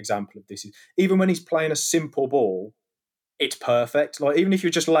a great example of this. Even when he's playing a simple ball, it's perfect. Like, even if you're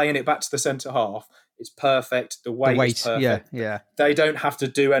just laying it back to the centre half, it's perfect. The weight is perfect. Yeah. They don't have to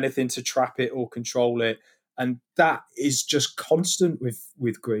do anything to trap it or control it. And that is just constant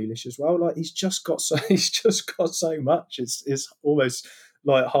with Grealish as well. Like, he's just got so much. It's almost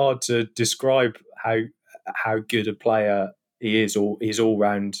like hard to describe how good a player he is, or his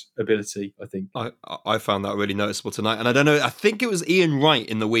all-round ability, I think. I found that really noticeable tonight. And I don't know, I think it was Ian Wright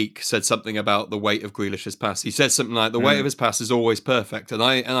in the week said something about the weight of Grealish's pass. He said something like, the weight of his pass is always perfect. And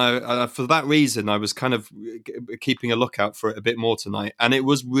I for that reason, I was kind of keeping a lookout for it a bit more tonight. And it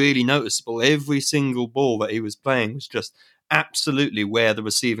was really noticeable. Every single ball that he was playing was just absolutely where the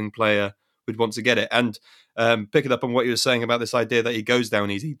receiving player would want to get it. And picking up on what you were saying about this idea that he goes down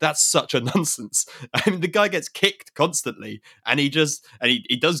easy, that's such a nonsense. I mean, the guy gets kicked constantly, and he does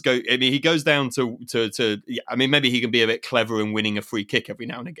go. I mean, he goes down to. I mean, maybe he can be a bit clever in winning a free kick every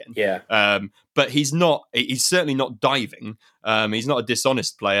now and again. Yeah. But he's not. He's certainly not diving. He's not a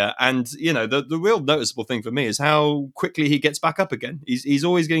dishonest player. And you know, the real noticeable thing for me is how quickly he gets back up again. He's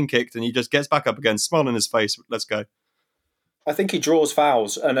always getting kicked, and he just gets back up again, smile on his face. Let's go. I think he draws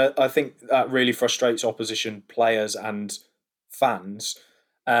fouls, and I think that really frustrates opposition players and fans.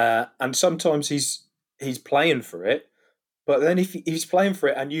 And sometimes he's playing for it, but then if he's playing for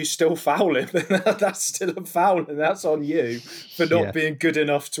it and you still foul him, then that's still a foul, and that's on you for not being good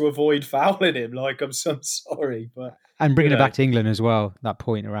enough to avoid fouling him. Like, I'm sorry, but and bringing it back to England as well, that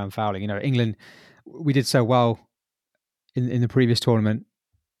point around fouling. You know, England, we did so well in the previous tournament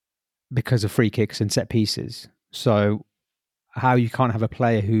because of free kicks and set pieces. So how you can't have a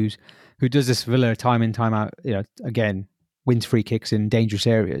player who does this Villa time in, time out, you know, again, wins free kicks in dangerous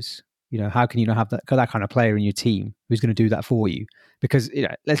areas. You know, how can you not have that kind of player in your team who's going to do that for you? Because, you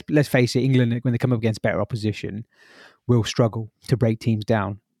know, let's face it, England, when they come up against better opposition, will struggle to break teams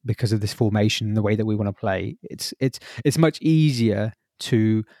down because of this formation and the way that we want to play. It's much easier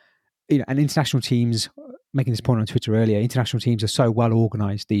to, you know, and international teams, making this point on Twitter earlier, international teams are so well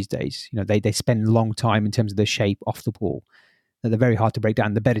organised these days. You know, they spend a long time in terms of their shape off the ball. They're very hard to break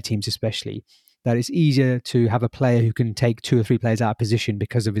down, the better teams especially, that it's easier to have a player who can take 2 or 3 players out of position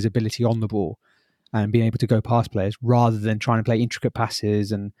because of his ability on the ball and being able to go past players, rather than trying to play intricate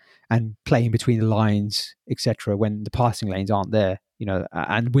passes and playing between the lines, etc., when the passing lanes aren't there, you know,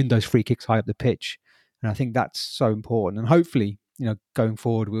 and win those free kicks high up the pitch. And I think that's so important. And hopefully, you know, going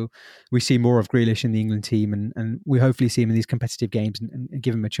forward, we see more of Grealish in the England team, and we hopefully see him in these competitive games and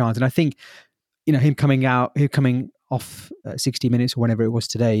give him a chance. And I think, you know, him coming off 60 minutes or whenever it was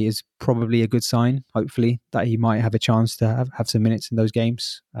today is probably a good sign, hopefully, that he might have a chance to have some minutes in those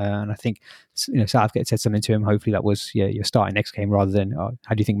games. And I think, you know, Southgate said something to him, hopefully that was, you're starting next game, rather than,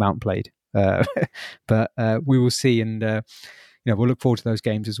 how do you think Mount played? But we will see, and, you know, we'll look forward to those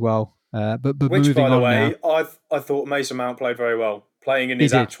games as well. But which, moving by the on way, now, I thought Mason Mount played very well. playing in He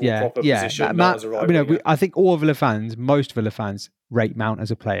his did, actual yeah, proper yeah. position, not Mount, as a right I mean, winger. I think all Villa fans, most Villa fans, rate Mount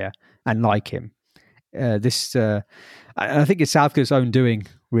as a player and like him. I think it's Southgate's own doing,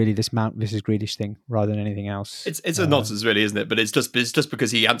 really, this Mount versus Grealish thing, rather than anything else. It's a nonsense, really, isn't it? But it's just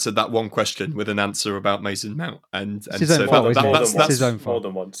because he answered that one question with an answer about Mason Mount, and his own so fault, isn't it? that's his own fault. More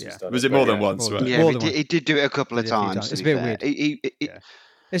than once. Yeah. He's done Was it, it more but than once? More Right? than- Yeah, more but than he did do it a couple of Did it a few times. times. To It's be a bit fair. weird. He- Yeah.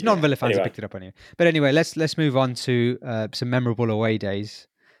 It's non-Villa fans Anyway. who picked it up on you. But anyway, let's move on to some memorable away days.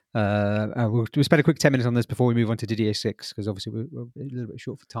 We'll spend a quick 10 minutes on this before we move on to Didier 6, because obviously we're a little bit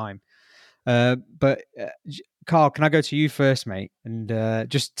short for time. But Carl, can I go to you first, mate? And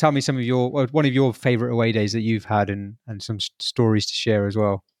just tell me one of your favourite away days that you've had, and some stories to share as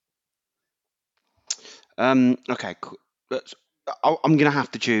well. Okay, cool. I'm going to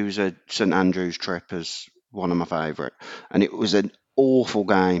have to choose a St Andrews trip as one of my favourite, and it was an awful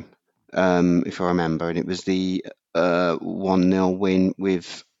game, if I remember, and it was the 1-0 win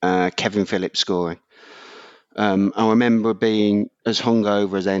with Kevin Phillips scoring. I remember being as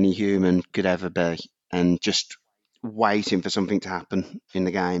hungover as any human could ever be, and just waiting for something to happen in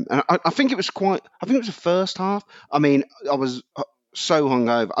the game. And I think it was the first half. I mean, I was so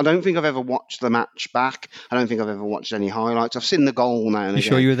hungover. I don't think I've ever watched the match back. I don't think I've ever watched any highlights. I've seen the goal now and You again.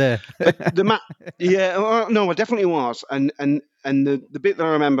 sure you were there? But the match, yeah, no, I definitely was. And the bit that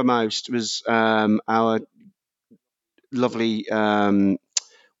I remember most was our lovely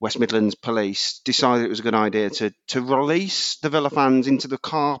West Midlands police decided it was a good idea to release the Villa fans into the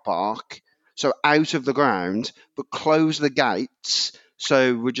car park, so out of the ground, but close the gates,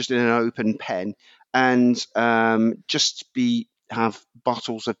 so we're just in an open pen, and just have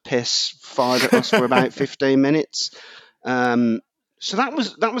bottles of piss fired at us for about 15 minutes. So that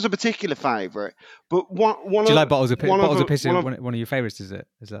was a particular favourite. But one Do you of like bottles of piss? one Bottles of of piss one are of one of your favourites, is it?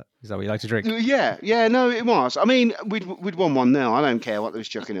 Is that what you like to drink? yeah, no, it was. I mean, we'd won 1-0. I don't care what they was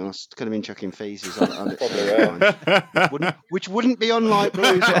chucking at us. Could have been chucking feces on it. Probably, yeah. which wouldn't be unlike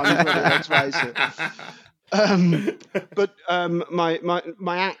Blues fans, would it? Let's face it. But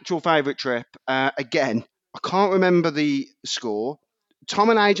my actual favourite trip, again, I can't remember the score. Tom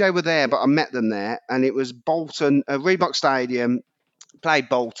and AJ were there, but I met them there, and it was Bolton, Reebok Stadium. Played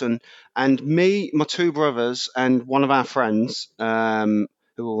Bolton, and me, my two brothers, and one of our friends, who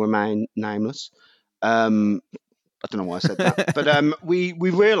will remain nameless. I don't know why I said that, but we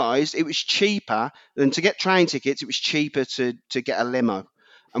realised it was cheaper than to get train tickets. It was cheaper to get a limo,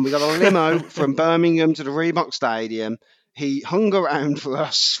 and we got a limo from Birmingham to the Reebok Stadium. He hung around for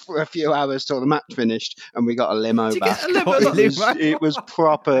us for a few hours till the match finished, and we got a limo Did you back. get a limo? It was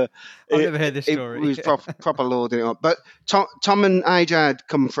proper. I've never heard this story. It was proper loading it up. But Tom and AJ had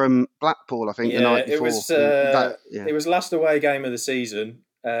come from Blackpool, I think, the night before. It was last away game of the season.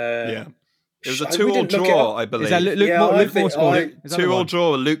 Yeah. It was a We 2-2 didn't look it draw, up. I believe. Is that Luke Yeah, Moore? I Luke Moore think- scored I- it. Is that the 2-2 one? draw.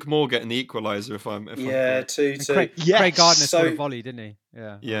 Luke Moore getting the equaliser. If I'm Yeah, correct. 2-2. Craig Yes. Gardner scored a So- volley, didn't he?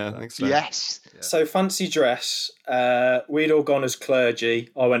 Yeah. Yeah, I think so. Yes. So fancy dress. We'd all gone as clergy.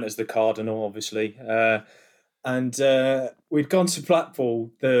 I went as the cardinal, obviously. And we'd gone to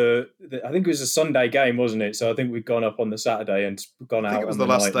Blackpool. I think it was a Sunday game, wasn't it? So I think we'd gone up on the Saturday and gone out. I think it was on the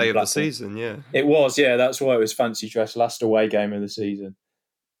last night day in of the Blackpool. season. Yeah. It was, yeah. That's why it was fancy dress. Last away game of the season.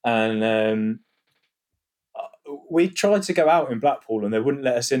 And we tried to go out in Blackpool, and they wouldn't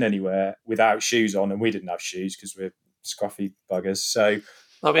let us in anywhere without shoes on, and we didn't have shoes because we're scruffy buggers. So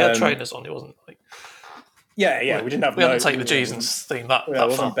No, we had trainers on. It wasn't like yeah, we didn't have. we hadn't taken the Jesus theme that Yeah, it far.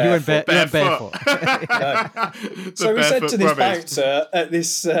 wasn't You went barefoot. barefoot. So we said to this bouncer at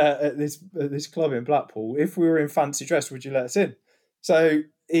this club in Blackpool, if we were in fancy dress, would you let us in? So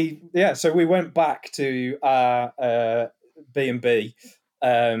so we went back to our B&B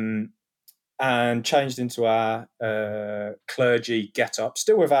and changed into our clergy get-up,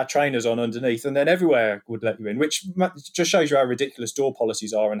 still with our trainers on underneath, and then everywhere would let you in, which just shows you how ridiculous door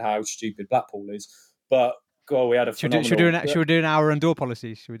policies are and how stupid Blackpool is. But God, we had a phenomenal... Should we do an hour on door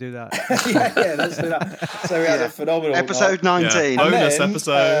policies? Should we do that? yeah, let's do that. So we had a phenomenal... Episode 19. Yeah. Bonus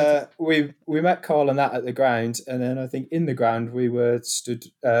episode. We met Carl and that at the ground, and then I think in the ground we were stood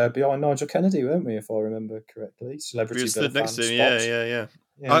behind Nigel Kennedy, weren't we, if I remember correctly? Celebrity We stood Villa next to fan him. spot. Yeah. Yeah.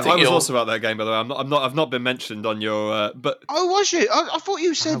 I was also at that game, by the way. I've not been mentioned on your. But Oh, was you? I thought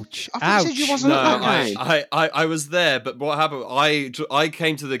you said. Ouch. I thought you said you wasn't no, at that game. I was there. But what happened? I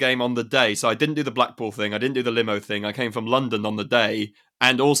came to the game on the day, so I didn't do the Blackpool thing. I didn't do the limo thing. I came from London on the day,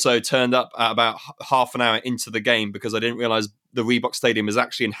 and also turned up at about half an hour into the game because I didn't realise the Reebok Stadium is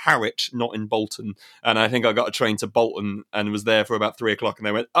actually in Harwich, not in Bolton. And I think I got a train to Bolton and was there for about 3:00. And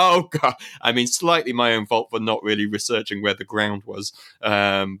they went, "Oh God!" I mean, slightly my own fault for not really researching where the ground was.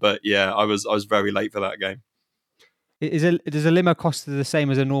 But yeah, I was very late for that game. does a limo cost the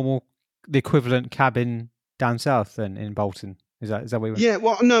same as the equivalent cabin down south then in Bolton? Is that what we went? Yeah,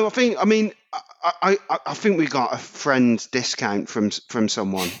 well, no, I think we got a friend's discount from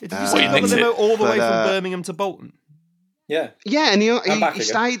someone. Did you say you got the limo all the way from Birmingham to Bolton? Yeah. Yeah, and he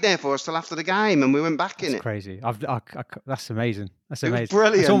stayed there for us till after the game, and we went back in it. That's crazy. That's amazing. That's It amazing. was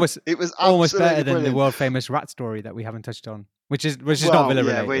brilliant. It was almost better than the world famous rat story that we haven't touched on, which is not Villa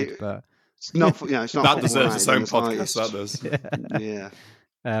related, but it's not. It's not. That deserves its own podcast. That does. Yeah.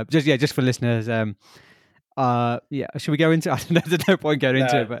 Just for listeners. Should we go into? I don't know. There's no point going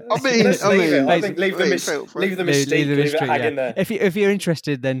into it, but I think leave the mystique. Leave it hanging there. If you're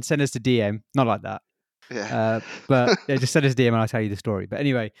interested, then send us a DM. Not like that. Yeah. But just send us a DM and I'll tell you the story. But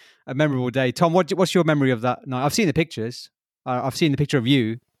anyway, a memorable day. Tom, what's your memory of that night? I've seen the pictures. I've seen the picture of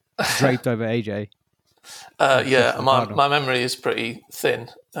you draped over AJ. My memory is pretty thin.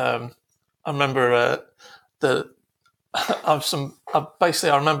 I remember I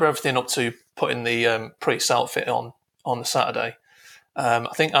remember everything up to putting the priest outfit on the Saturday. I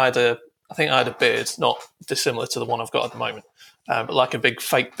think I had a beard, not dissimilar to the one I've got at the moment, but like a big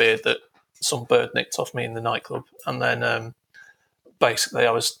fake beard that some bird nicked off me in the nightclub. And then basically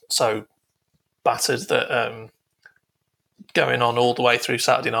I was so battered that going on all the way through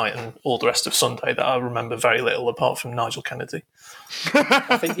Saturday night and all the rest of Sunday that I remember very little apart from Nigel Kennedy.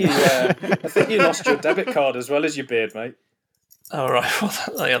 I think you lost your debit card as well as your beard, mate. Oh, right. Well,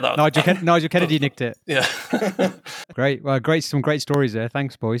 Nigel Kennedy nicked it. Yeah. Great. Well, some great stories there.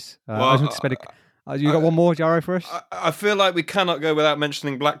 Thanks, boys. You got one more, Jaro, for us? I feel like we cannot go without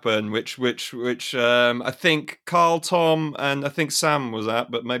mentioning Blackburn, which I think Carl, Tom, and I think Sam was at,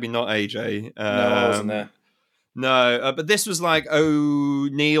 but maybe not AJ. No, I wasn't there. No, but this was like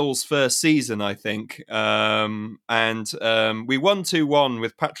O'Neill's first season, I think. And we won 2-1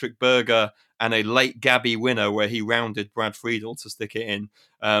 with Patrick Berger and a late Gabby winner where he rounded Brad Friedel to stick it in.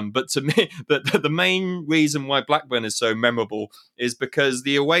 But to me, the main reason why Blackburn is so memorable is because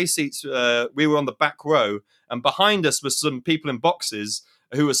the away seats, we were on the back row, and behind us were some people in boxes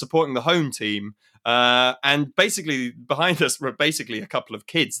who were supporting the home team. And basically behind us were basically a couple of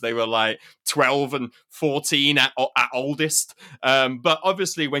kids. They were like 12 and 14 at oldest. But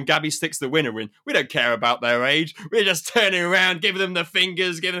obviously when Gabby sticks the winner in, we don't care about their age. We're just turning around, giving them the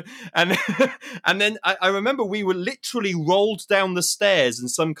fingers, and then I remember we were literally rolled down the stairs in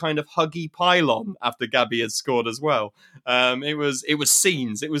some kind of huggy pylon after Gabby had scored as well. It was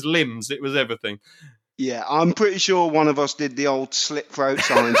scenes, it was limbs, it was everything. Yeah, I'm pretty sure one of us did the old slit throat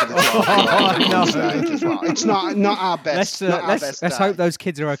sign to the club. As well. It's not our best. Let's hope those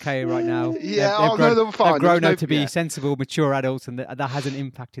kids are okay right now. Yeah, they've grown up to be sensible, mature adults, and that hasn't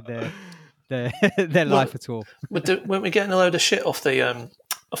impacted their life at all. Weren't we getting a load of shit off the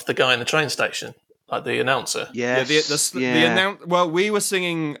guy in the train station? Like the announcer. Yes. Well, we were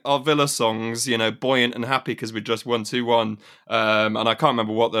singing our Villa songs, buoyant and happy because we just won 2-1. And I can't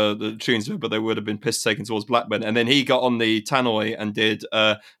remember what the tunes were, but they would have been piss taken towards Blackburn. And then he got on the tannoy and did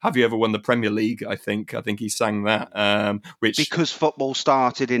Have You Ever Won the Premier League? I think he sang that. Because football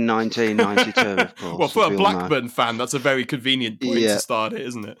started in 1992, of course. Well, for a Blackburn fan, that's a very convenient point to start it,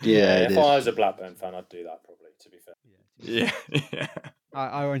 isn't it? Yeah, if I was a Blackburn fan, I'd do that probably, to be fair. Yeah.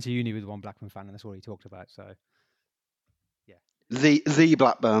 I went to uni with one Blackburn fan, and that's all he talked about. So, yeah, the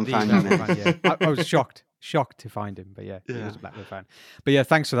Blackburn fan. Yeah, I was shocked to find him, but he was a Blackburn fan. But yeah,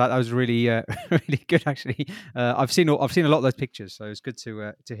 thanks for that. That was really really good, actually. I've seen a lot of those pictures, so it's good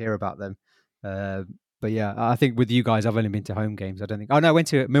to hear about them. But yeah, I think with you guys, I've only been to home games. I don't think. Oh no, I went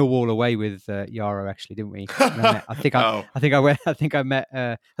to Millwall away with Yarrow, actually, didn't we? I think I met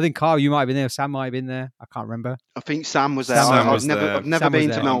Carl, you might have been there. Sam might have been there. I can't remember. I think Sam was there. I've never been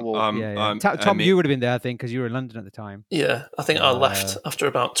to Millwall. Tom, you would have been there, I think, because you were in London at the time. Yeah, I think I left after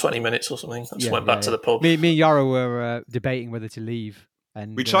about 20 minutes or something. I just went back to the pub. Me and Yarrow were debating whether to leave.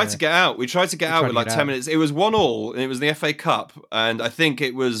 And we tried to get out. We tried to get out with like 10 minutes. It was 1-1, and it was the FA Cup, and I think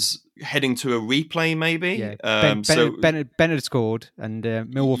it was heading to a replay, maybe. Yeah. Bennett had scored, and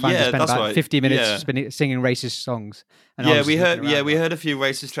Millwall fans spent about 50 minutes singing racist songs. And we heard a few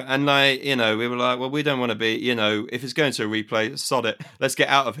racist and we were like, well, we don't want to be, if it's going to a replay, sod it, let's get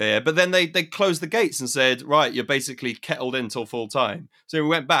out of here. But then they closed the gates and said, right, you're basically kettled in till full time. So we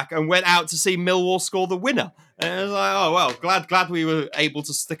went back and went out to see Millwall score the winner. And I was like, oh well, glad we were able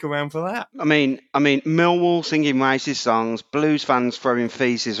to stick around for that. I mean, Millwall singing racist songs, Blues fans throwing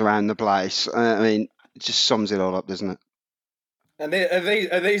feces around the place. It just sums it all up, doesn't it? And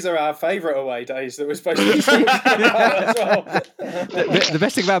these are our favourite away days that we're supposed to be talking about as well. The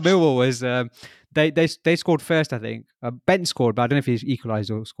best thing about Millwall was they scored first, I think. Bent scored, but I don't know if he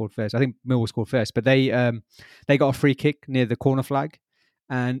equalised or scored first. I think Millwall scored first, but they got a free kick near the corner flag.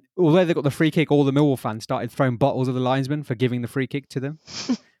 And although they got the free kick, all the Millwall fans started throwing bottles at the linesman for giving the free kick to them,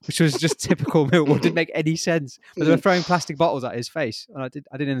 which was just typical Millwall. It didn't make any sense. But they were throwing plastic bottles at his face, and I didn't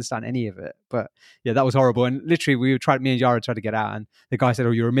understand any of it. But yeah, that was horrible. And literally, me and Yara tried to get out, and the guy said,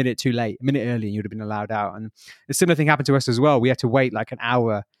 "Oh, you're a minute too late, a minute early, and you'd have been allowed out." And a similar thing happened to us as well. We had to wait like an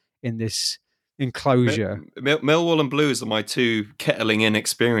hour in this enclosure. Millwall and Blues are my two kettling in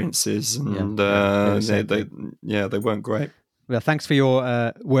experiences, and they weren't great. Well, thanks for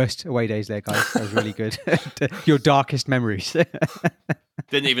your worst away days there, guys. That was really good. Your darkest memories.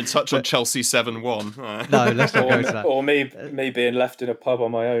 Didn't even touch on Chelsea 7-1. No, let's not go to that. Or me being left in a pub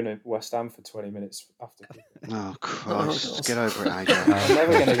on my own at West Ham for 20 minutes after. Oh, Christ. Get over it, AJ. I'm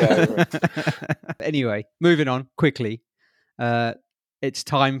never going to get over it. Anyway, moving on quickly. It's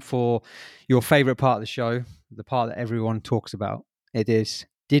time for your favourite part of the show, the part that everyone talks about. It is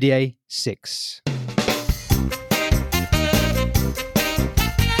Didier 6.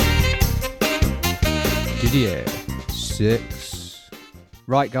 Didier 6.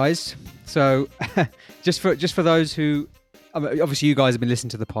 Right, guys. So, just for those who, obviously, you guys have been listening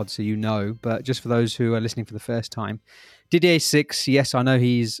to the pod, so you know. But just for those who are listening for the first time, Didier 6. Yes, I know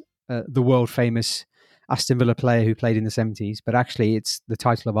he's the world famous Aston Villa player who played in the 70s, but actually, it's the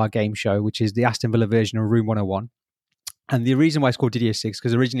title of our game show, which is the Aston Villa version of Room 101. And the reason why it's called Didier 6,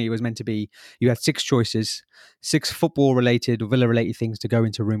 because originally it was meant to be, you had 6 choices, 6 football-related or Villa-related things to go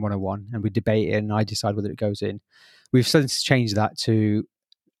into Room 101, and we debate it, and I decide whether it goes in. We've since changed that to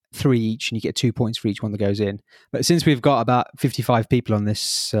 3 each, and you get 2 points for each one that goes in. But since we've got about 55 people on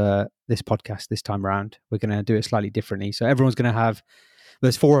this podcast this time around, we're going to do it slightly differently. So everyone's going to have,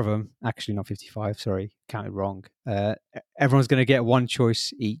 there's 4 of them, actually not 55, sorry, counted wrong. Everyone's going to get 1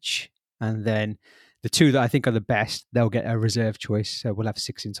 choice each, and then the 2 that I think are the best, they'll get a reserve choice. So we'll have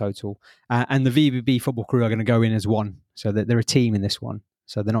 6 in total. And the VBB football crew are going to go in as 1. So they're a team in this one.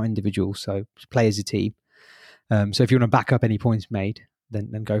 So they're not individuals. So play as a team. So if you want to back up any points made,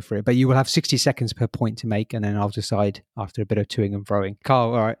 then go for it. But you will have 60 seconds per point to make. And then I'll decide after a bit of toing and froing.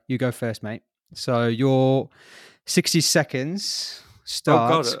 Carl, all right, you go first, mate. So your 60 seconds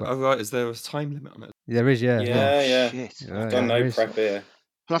starts. Oh, God. Right. Is there a time limit on it? There is, yeah. Yeah. Shit. I've done no prep here.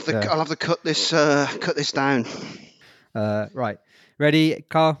 I'll have to cut this down. Right. Ready,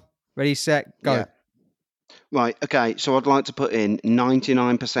 Carl? Ready, set, go. Yeah. Right, okay. So I'd like to put in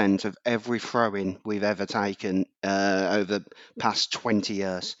 99% of every throw-in we've ever taken over the past 20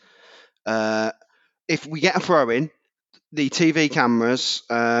 years. If we get a throw-in, the TV cameras,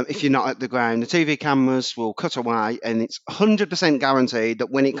 if you're not at the ground, the TV cameras will cut away, and it's 100% guaranteed that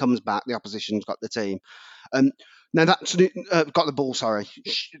when it comes back, the opposition's got the team. Now that's got the ball. Sorry,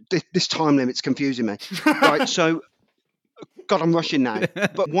 this time limit's confusing me. Right, so God, I'm rushing now.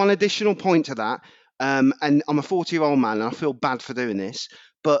 But one additional point to that, and I'm a 40-year-old man, and I feel bad for doing this,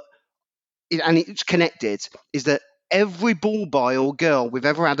 but it's connected. Is that every ball boy or girl we've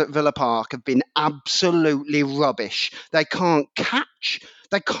ever had at Villa Park have been absolutely rubbish. They can't catch.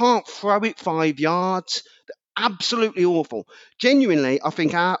 They can't throw it 5 yards. Absolutely awful. Genuinely, I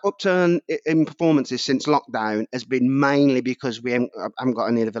think our upturn in performances since lockdown has been mainly because we haven't got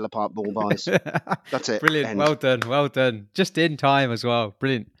any of the Villa Park ball boys. That's it. Brilliant. End. Well done. Just in time as well.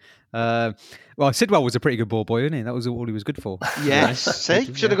 Brilliant. Well, Sidwell was a pretty good ball boy, wasn't he? That was all he was good for. Yes. See,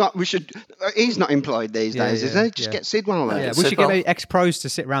 he's not employed these days, is he? Just get Sidwell there. Yeah, we should get ex-pros to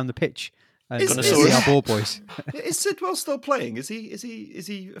sit around the pitch and see our ball boys. Is Sidwell still playing? Is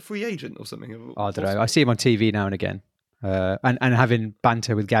he a free agent or something? I don't know. I see him on TV now and again, and having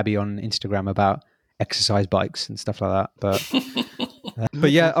banter with Gabby on Instagram about exercise bikes and stuff like that.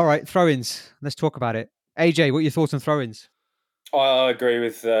 But yeah, all right, throw-ins. Let's talk about it. AJ, what are your thoughts on throw-ins? I agree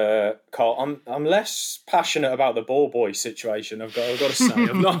with Carl. I'm less passionate about the ball boy situation. I've got to say,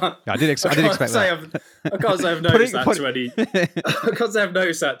 I'm not. I didn't expect that. I can't say I've noticed that to any. I can't say I've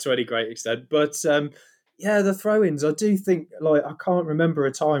noticed that to any great extent. But yeah, the throw-ins. I do think I can't remember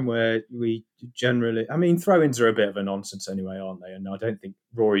a time where we generally. I mean, throw-ins are a bit of a nonsense anyway, aren't they? And I don't think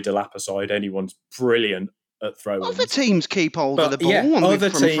Rory Delap aside, anyone's brilliant at throw-ins. Other teams keep hold of the ball. Yeah, other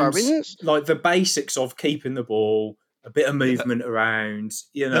teams throw-ins. like the basics of keeping the ball. A bit of movement around,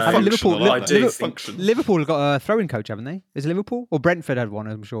 you know. I think Liverpool have got a throwing coach, haven't they? Is it Liverpool or Brentford had one?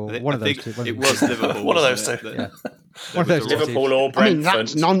 I'm sure one of those two. It was Liverpool. One of those two. Yeah. One of those There was a Liverpool or Brentford. I mean,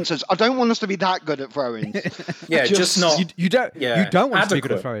 that's nonsense. I don't want us to be that good at throw-ins. Yeah, just not. You don't want to be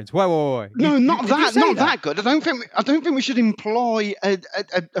good at adequate. throw-ins. Whoa. No, not did you that. say Not that good. I don't think we should employ a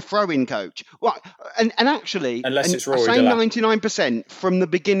throw-in coach. Well, and actually, Unless it's I Rory say Delap. 99% from the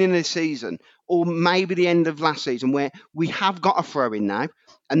beginning of the season, or maybe the end of last season, where we have got a throw-in now,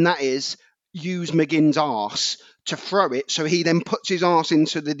 and that is use McGinn's arse to throw it, so he then puts his arse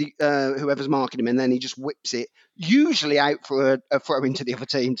into the whoever's marking him, and then he just whips it, usually out for a throw into the other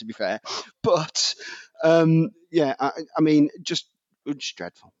team. To be fair, but yeah, I mean, just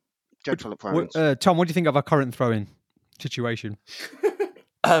dreadful at throw-ins. Tom, what do you think of our current throw-in situation?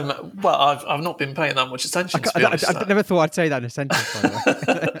 Well, I've not been paying that much attention. To be honest, I never thought I'd say that in a sentence. By the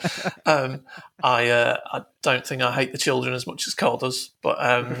way. I don't think I hate the children as much as Carl does, but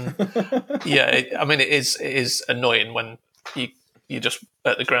yeah, I mean, it is annoying when you just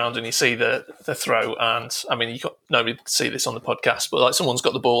at the ground and you see the throw, and I mean, nobody can see this on the podcast, but like someone's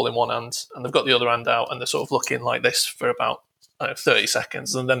got the ball in one hand and they've got the other hand out, and they're sort of looking like this for about 30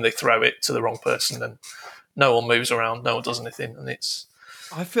 seconds, and then they throw it to the wrong person, and no one moves around, no one does anything, and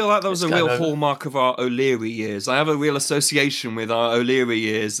I feel like that was a real hallmark of our O'Leary years. I have a real association with our O'Leary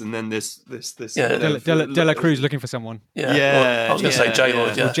years, and then this. Yeah, De La Cruz looking for someone. Yeah, well, I was going to say J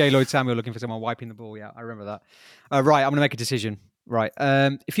Lloyd. Yeah, or J Lloyd Samuel looking for someone wiping the ball. Yeah, I remember that. Right, I'm going to make a decision. Right,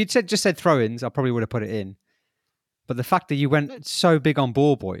 if you'd just said throw-ins, I probably would have put it in. But the fact that you went so big on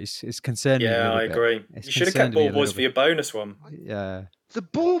ball boys is concerning. Yeah, I agree. You should have kept ball boys for your bonus one. Yeah. The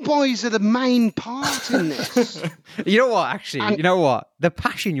ball boys are the main part in this. You know what? Actually, you know what? The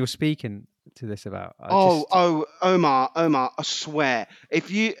passion you're speaking to this about. Omar, I swear, if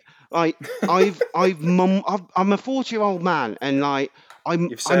you like, I'm a 40-year-old man, and like, I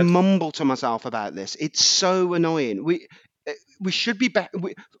mumble to myself about this. It's so annoying. We should be better.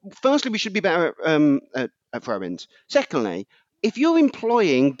 Firstly, we should be better at throw-ins. Secondly, if you're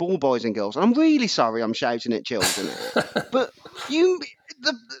employing ball boys and girls, and I'm really sorry I'm shouting at children here, but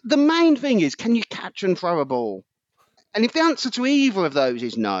the main thing is, can you catch and throw a ball? And if the answer to either of those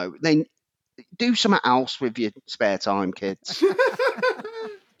is no, then do something else with your spare time, kids.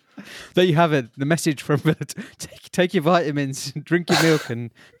 There you have it. The message from take your vitamins, drink your milk, and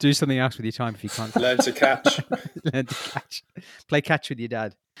do something else with your time if you can't. Learn to catch. Learn to catch. Play catch with your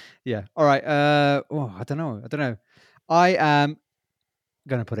dad. Yeah. All right. I don't know. I am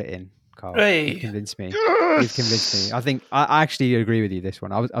going to put it in, Carl. Hey. You've convinced me. You've convinced me. I think I actually agree with you this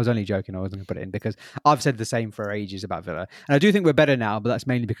one. I was only joking. I wasn't going to put it in because I've said the same for ages about Villa. And I do think we're better now, but that's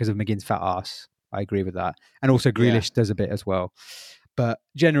mainly because of McGinn's fat ass. I agree with that. And also Grealish does a bit as well. But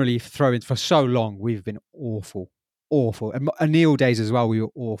generally, throw-ins for so long, we've been awful. And Neil days as well, we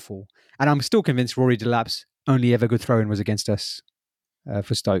were awful. And I'm still convinced Rory Delap's only ever good throw-in was against us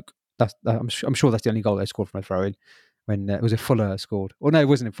for Stoke. I'm sure that's the only goal they scored from a throw-in. When it was a Fuller scored. Or no, it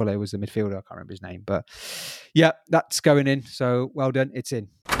wasn't Fuller. It was the midfielder. I can't remember his name. But yeah, that's going in. So well done. It's in.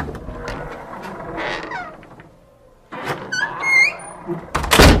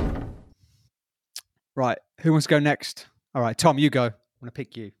 Right. Who wants to go next? All right, Tom, you go. I'm going to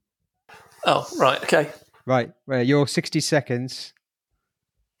pick you. Oh, right. Okay. Right. Your 60 seconds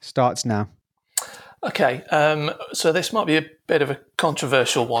starts now. Okay. So this might be a bit of a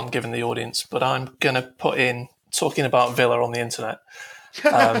controversial one given the audience, but I'm going to put in talking about Villa on the internet.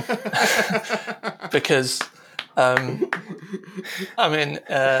 Because, I mean,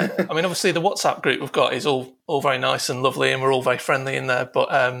 obviously the WhatsApp group we've got is all very nice and lovely, and we're all very friendly in there.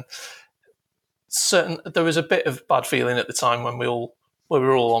 But there was a bit of bad feeling at the time when we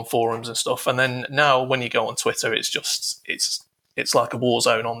were all on forums and stuff. And then now, when you go on Twitter, it's like a war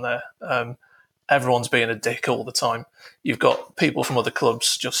zone on there. Everyone's being a dick all the time. You've got people from other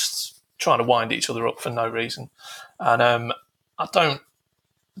clubs just trying to wind each other up for no reason. And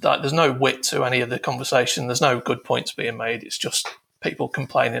there's no wit to any of the conversation. There's no good points being made. It's just people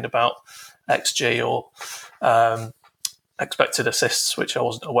complaining about XG or expected assists, which I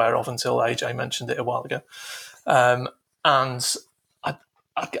wasn't aware of until AJ mentioned it a while ago. And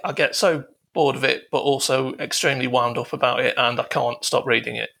I get so bored of it, but also extremely wound up about it, and I can't stop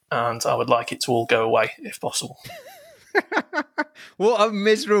reading it. And I would like it to all go away if possible. What a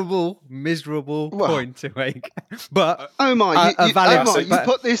miserable point to make. But Omar, valid. you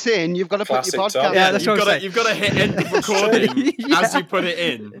put this in. You've got to put your podcast. Yeah, that's you've got to hit end of recording as you put it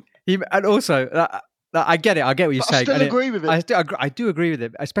in. And also, I get it. I get what you're saying. I still agree with it. I do agree with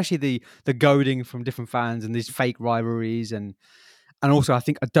it, especially the goading from different fans and these fake rivalries, and also I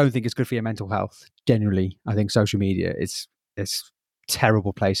don't think it's good for your mental health. Generally, I think social media it's a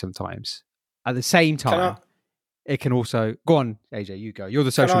terrible place sometimes. At the same time, it can also go on. AJ, you go. You're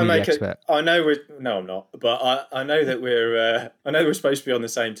the Can social I media make expert. I know we're no, I'm not, but I know that we're supposed to be on the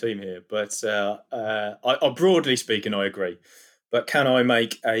same team here. But I broadly speaking, I agree. But can I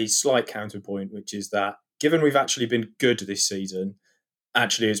make a slight counterpoint, which is that given we've actually been good this season,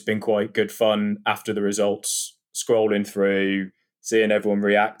 actually it's been quite good fun after the results, scrolling through, seeing everyone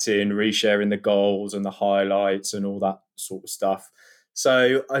reacting, resharing the goals and the highlights and all that sort of stuff.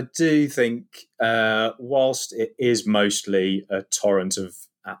 So I do think, whilst it is mostly a torrent of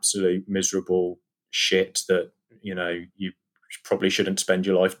absolute miserable shit that you probably shouldn't spend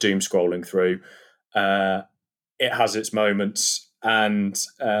your life doom scrolling through, it has its moments, and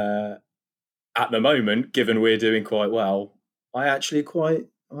at the moment, given we're doing quite well, I actually quite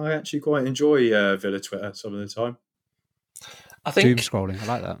enjoy Villa Twitter some of the time. I think Doom scrolling. I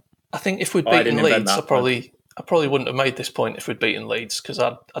like that. I think if we'd I didn't beaten invent Leeds, that, I probably wouldn't have made this point if we'd beaten Leeds, because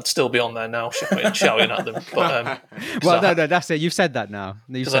I'd still be on there now shouting at them. But Well, no, that's it. You've said that now.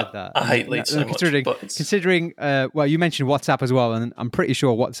 You've said that. I hate Leeds so much. Considering, well, you mentioned WhatsApp as well, and I'm pretty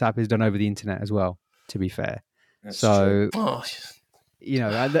sure WhatsApp is done over the internet as well. To be fair, That's true.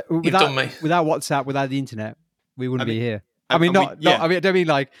 Without WhatsApp, without the internet, we wouldn't be here. I mean, I don't mean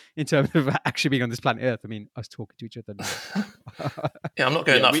like in terms of actually being on this planet Earth. I mean us talking to each other now. Yeah, I'm not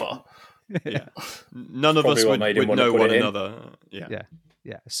going that far. Yeah, none of us would know one another. Yeah.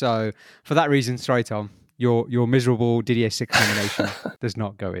 So for that reason, sorry, Tom, your miserable Didier 6 nomination does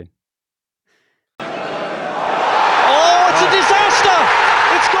not go in. Oh, it's a disaster!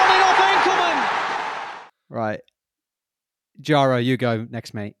 It's gone in off Ankelman. Right, Jaro, you go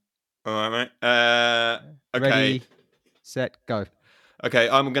next, mate. All right, mate. Okay. Ready, set, go. Okay,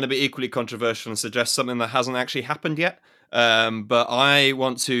 I'm going to be equally controversial and suggest something that hasn't actually happened yet. But I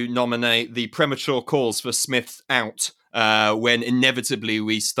want to nominate the premature calls for Smith out when inevitably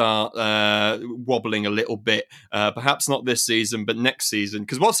we start wobbling a little bit. Perhaps not this season, but next season.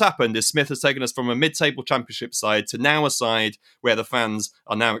 Because what's happened is Smith has taken us from a mid-table championship side to now a side where the fans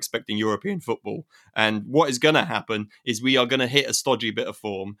are now expecting European football. And what is going to happen is we are going to hit a stodgy bit of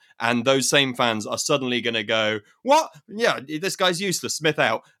form, and those same fans are suddenly going to go, "What? Yeah, this guy's useless. Smith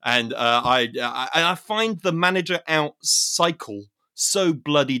out." And I find the manager out cycle so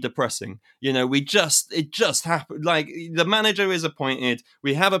bloody depressing. It just happened. Like, the manager is appointed,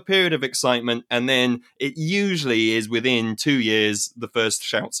 we have a period of excitement, and then it usually is within 2 years the first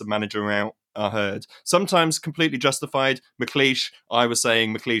shouts of manager out are heard. Sometimes completely justified. McLeish, I was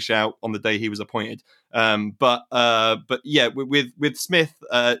saying McLeish out on the day he was appointed. But yeah, with Smith,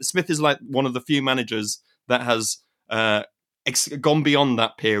 Smith is like one of the few managers that has gone beyond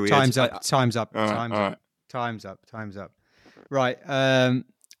that period. Time's up. Right, I'm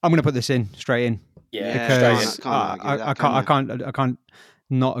going to put this in straight in. Yeah, because I can't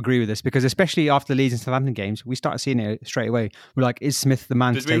not agree with this, because especially after the Leeds and Southampton games, we started seeing it straight away. We're like, is Smith the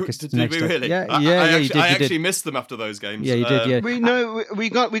man to take us to the next step? Really? Yeah, I actually missed them after those games. Yeah, you did. Yeah, we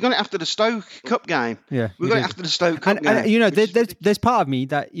got it after the Stoke Cup game. Yeah, we got it after the Stoke Cup game. And there's part of me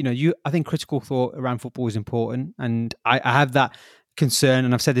that I think critical thought around football is important, and I have that concern,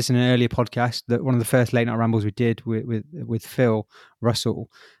 and I've said this in an earlier podcast, that one of the first late night rambles we did with Phil Russell,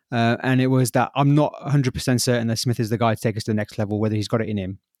 and it was that I'm not 100% certain that Smith is the guy to take us to the next level, whether he's got it in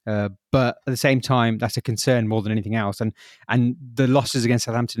him. But at the same time, that's a concern more than anything else. And the losses against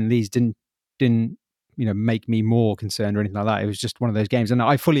Southampton and Leeds didn't make me more concerned or anything like that. It was just one of those games, and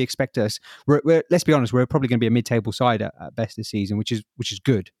I fully expect us. We're let's be honest, we're probably going to be a mid-table side at best this season, which is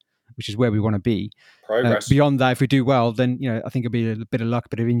good, which is where we want to be. Progress. Beyond that, if we do well, then I think it'll be a bit of luck, a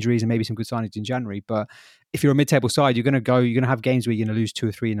bit of injuries, and maybe some good signings in January. But if you're a mid-table side, you're going to have games where you're going to lose 2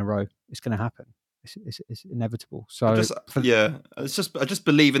 or 3 in a row. It's going to happen. It's inevitable. So I just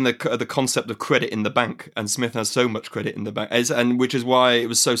believe in the concept of credit in the bank, and Smith has so much credit in the bank, and which is why it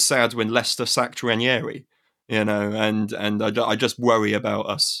was so sad when Leicester sacked Ranieri. And I just worry about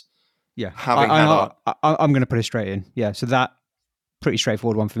us. Yeah, I'm going to put it straight in. Yeah, so that pretty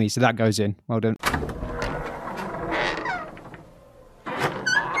straightforward one for me. So that goes in. Well done.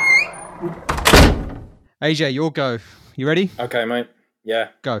 AJ, your go. You ready? Okay, mate. Yeah.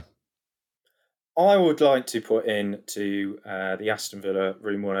 Go. I would like to put into the Aston Villa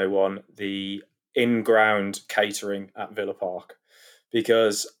Room 101 the in-ground catering at Villa Park,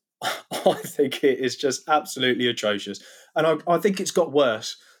 because I think it is just absolutely atrocious. And I think it's got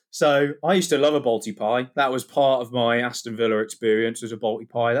worse. So I used to love a Balti pie. That was part of my Aston Villa experience, was a Balti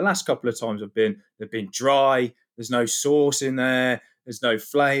pie. The last couple of times they've been dry. There's no sauce in there. There's no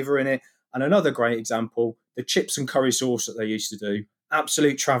flavour in it. And another great example, the chips and curry sauce that they used to do.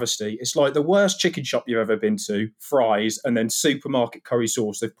 Absolute travesty. It's like the worst chicken shop you've ever been to, fries, and then supermarket curry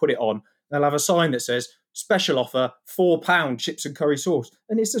sauce. They've put it on. They'll have a sign that says, special offer, £4 chips and curry sauce.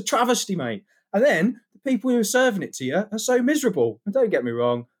 And it's a travesty, mate. And then the people who are serving it to you are so miserable. And don't get me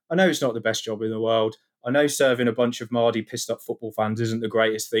wrong, I know it's not the best job in the world. I know serving a bunch of Mardy pissed up football fans isn't the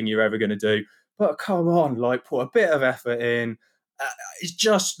greatest thing you're ever going to do. But come on, like, put a bit of effort in. It's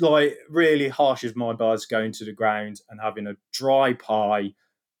just like really harshes my buzz going to the ground and having a dry pie.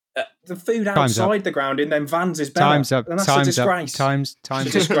 The food outside the ground in them vans is better. Time's up. And that's Time's a disgrace. up. Time's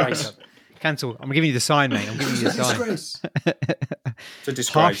It's a disgrace. Cancel. I'm giving you the sign, mate. I'm giving you the sign. It's a disgrace.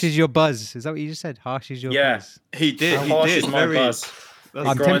 Harsh is your buzz. Is that what you just said? Harsh is your buzz. He did. How He harsh did. is my Very, buzz? I'm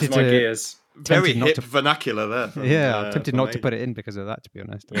It grinds tempted my to- gears. very tempted not hip to- vernacular there. From, I'm tempted from not to Aiden. put it in because of that, to be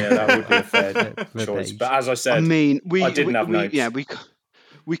honest. Yeah, that would be a fair The choice. beige. But as I said, I mean, I didn't have notes.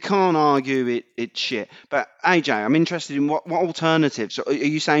 We can't argue it's shit. But AJ, I'm interested in what alternatives. Are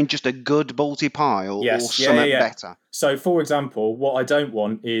you saying just a good balti pie or something better? So, for example, what I don't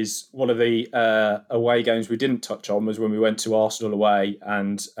want is one of the away games we didn't touch on was when we went to Arsenal away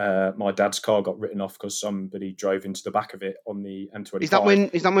and my dad's car got written off because somebody drove into the back of it on the M25. Is that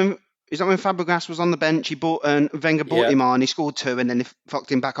when Fabregas was on the bench? He bought Wenger bought him on. He scored 2, and then he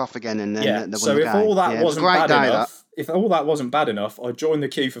fucked him back off again. And then they won so the if game. all that wasn't great bad day, enough, I joined the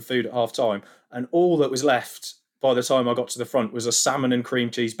queue for food at half time, and all that was left by the time I got to the front was a salmon and cream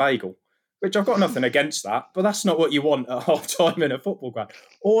cheese bagel. Which I've got nothing against that, but that's not what you want at half time in a football ground.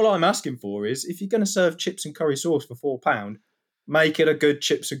 All I'm asking for is if you're going to serve chips and curry sauce for £4, make it a good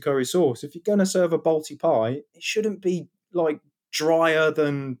chips and curry sauce. If you're going to serve a balti pie, it shouldn't be like drier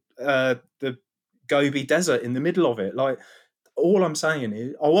than the Gobi Desert in the middle of it. Like, all I'm saying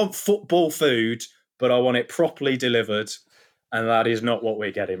is I want football food, but I want it properly delivered. And that is not what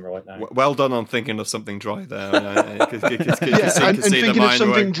we're getting right now. Well done on thinking of something dry there. And thinking of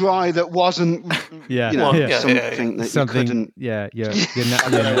something dry that wasn't, something that you couldn't. I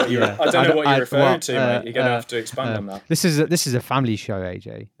don't know what you're referring to, mate. You're going to have to expand on that. This is a family show,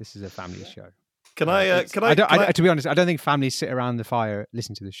 AJ. This is a family show. To be honest, I don't think families sit around the fire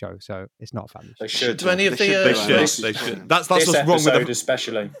listen to the show, so it's not a family show. They should. Do any of the They should. That's what's wrong with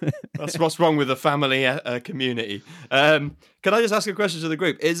especially. That's what's wrong with the family community. Can I just ask a question to the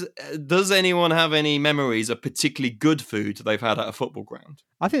group? Does anyone have any memories of particularly good food they've had at a football ground?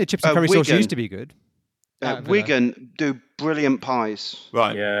 I think the chips and curry sauce used to be good. Wigan do brilliant pies.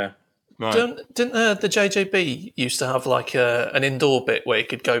 Right. Yeah. Right. Didn't the JJB used to have like an indoor bit where you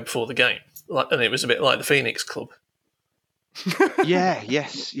could go before the game? And it was a bit like the Phoenix Club.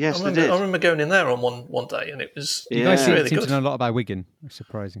 Yes, they did. I remember going in there on one day, and it was You guys really seem good. to know a lot about Wigan. It's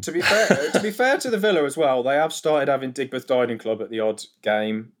surprising. To be fair to the Villa as well, they have started having Digbeth Dining Club at the odd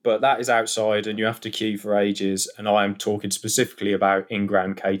game, but that is outside and you have to queue for ages. And I am talking specifically about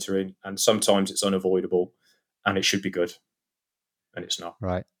in-ground catering, and sometimes it's unavoidable, and it should be good, and it's not.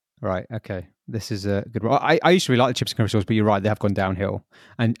 Right. Okay. This is a good one. I used to really like the chips and curry sauce, but you're right, they have gone downhill.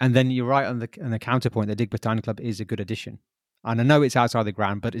 And then you're right on the counterpoint. The Digbeth Dining Club is a good addition. And I know it's outside the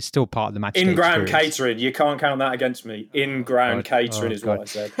ground, but it's still part of the match. In-ground catering, you can't count that against me. In-ground catering is what I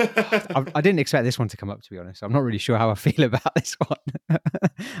said. I didn't expect this one to come up, to be honest. I'm not really sure how I feel about this one.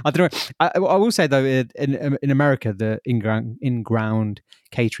 I don't know. I will say, though, in America, the in-ground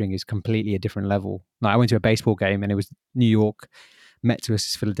catering is completely a different level. Like, I went to a baseball game, and it was New York Mets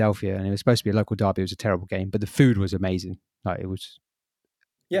versus Philadelphia, and it was supposed to be a local derby. It was a terrible game, but the food was amazing. Like, it was...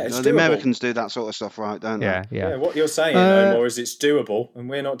 Yeah, it's the doable. Americans do that sort of stuff, right? Don't they? Yeah. What you're saying, Omar, is it's doable, and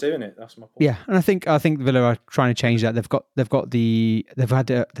we're not doing it. That's my point. Yeah, and I think Villa are trying to change that. They've had the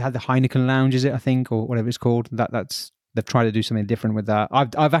Heineken Lounge, is it? I think, or whatever it's called. They've tried to do something different with that.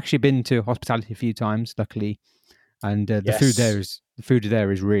 I've actually been to hospitality a few times, luckily, and the food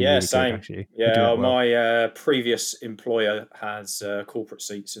there is really, really same. good. Actually, yeah. My previous employer has corporate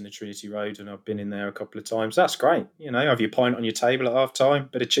seats in the Trinity Road, and I've been in there a couple of times. That's great. Have your pint on your table at half time,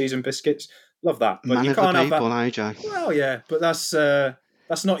 bit of cheese and biscuits. Love that. But Man you of can't the have people, that. AJ. Well, yeah, but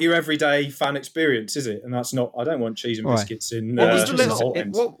that's not your everyday fan experience, is it? And that's not. I don't want cheese and biscuits in. What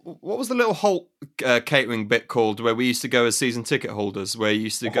was the little Holt catering bit called where we used to go as season ticket holders? Where you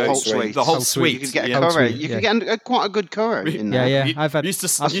used to go the Holt Suite. You could get a curry. You could get quite a good curry in there. Yeah. I used to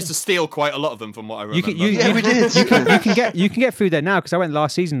steal quite a lot of them from what I remember. We did. You can get food there now, because I went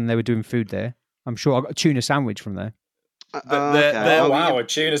last season and they were doing food there. I'm sure I got a tuna sandwich from there. Wow, a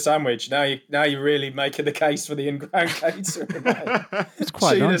tuna sandwich. Now you're really making the case for the in-ground catering. It's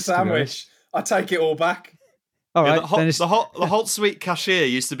quite tuna nice, sandwich. I take it all back. All Yeah, right. then it's- the hot sweet cashier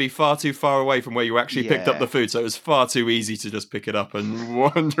used to be far too far away from where you actually picked up Yeah. the food, so it was far too easy to just pick it up and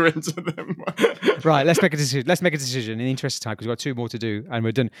wander into them. Right, let's make a decision. Let's make a decision in the interest of time because we've got 2 more to do, and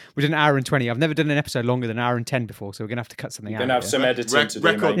we're done. We're done an hour and 20. I've never done an episode longer than an hour and 10 before, so we're gonna have to cut something You're out. going to have some editing to do,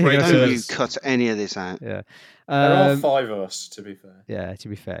 record mate. break. Yeah. Don't you cut any of this out. Yeah. There are 5 of us, to be fair. Yeah. To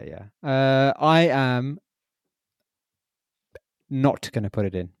be fair, yeah. I am not going to put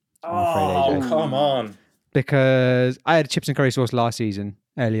it in. I'm afraid, AJ. Oh, come on. Because I had chips and curry sauce last season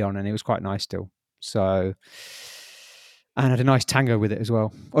early on, and it was quite nice still. So, and I had a nice tango with it as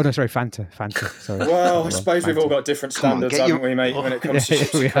well. Oh no, sorry, Fanta. Sorry. Well, I suppose we've all got different Come on, standards, get haven't your- we, mate, when it comes to Yeah,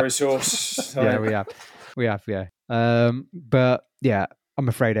 chips we and have. curry sauce? Yeah, we have. Yeah. But I'm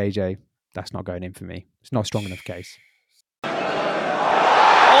afraid, AJ, that's not going in for me. It's not a strong enough case.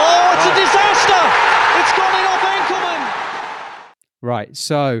 Oh, it's a disaster! It's gone in off Enkelman! Right.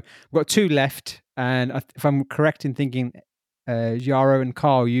 So we've got 2 left, and if I'm correct in thinking, Yaro and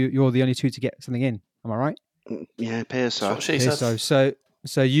Carl, you're the only 2 to get something in. Am I right? Yeah, appears so. That's what she Yeah, said.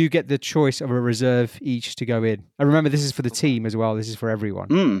 so you get the choice of a reserve each to go in. And remember, this is for the team as well. This is for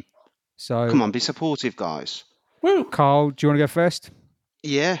everyone. So Come on, be supportive, guys. Woo! Carl, do you want to go first?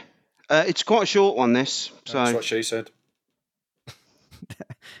 Yeah. It's quite a short one, this. That's So, what she said.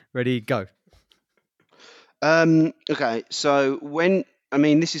 Ready, go. okay. So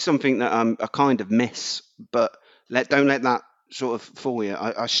this is something that I kind of miss, but don't let that sort of fool you.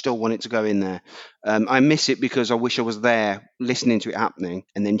 I still want it to go in there. I miss it because I wish I was there listening to it happening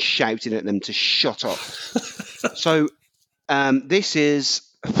and then shouting at them to shut up. So this is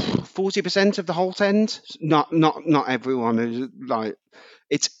 40% of the Holt end. Not everyone who's like,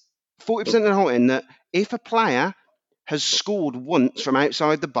 it's 40% of the Holt end that if a player has scored once from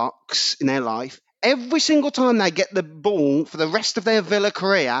outside the box in their life, every single time they get the ball for the rest of their Villa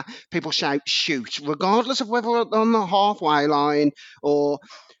career, people shout shoot, regardless of whether on the halfway line or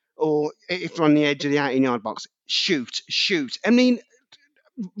if they're on the edge of the 18-yard box. Shoot. I mean,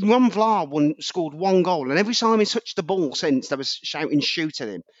 Ron Vlaar scored 1 goal, and every time he touched the ball since, they was shouting shoot at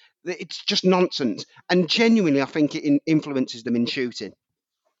him. It's just nonsense. And genuinely, I think it influences them in shooting.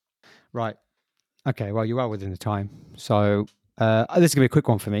 Right. Okay, well, you are within the time. So this is going to be a quick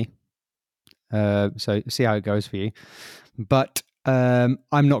one for me. So see how it goes for you. But I'm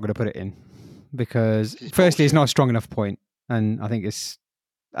not going to put it in because, firstly, it's not a strong enough point, and I think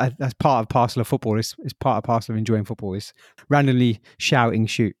that's part of parcel of football. It's part of parcel of enjoying football. It's randomly shouting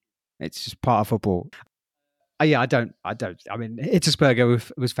shoot. It's just part of football. I don't. I mean,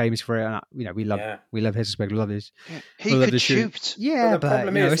 Hitzelsberger was famous for it, and we love Hitzelsberger. We love his. He could shoot. Yeah, But the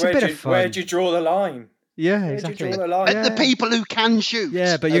problem is, it's a bit of fun. where do you draw the line? Yeah, Where exactly. do you draw the line? At the people who can shoot.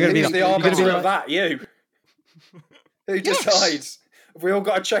 Yeah, but you're going to be Who's like, the you're going to be arbiter like, of that? You. Who decides? Have we all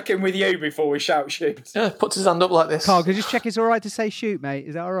got to check in with you before we shout shoot? Yeah, puts his hand up like this. Carl, could you just check it's all right to say shoot, mate?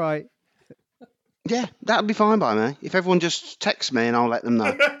 Is that all right? Yeah, that'd be fine by me. If everyone just texts me and I'll let them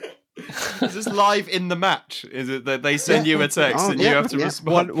know. Is this live in the match? Is it that they send you a text and you have to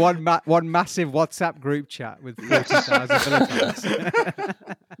respond? One massive WhatsApp group chat with 40,000 Villa fans.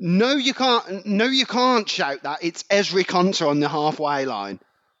 No, you can't. No, you can't shout that. It's Ezri Konsa on the halfway line.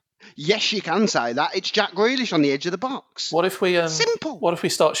 Yes, you can say that. It's Jack Grealish on the edge of the box. What if we Simple. What if we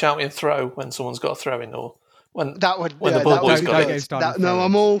start shouting throw when someone's got a throw in, or when That would. when yeah, the ball that boys would got be it? get him good. started No, throwing.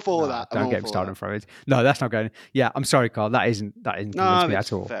 I'm all for No, that. Don't get him started from it. No, that's not going. Yeah, I'm sorry, Carl. That isn't No, convinced me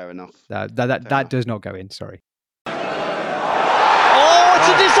it's at all. fair enough. That does not go in. Sorry. Oh, it's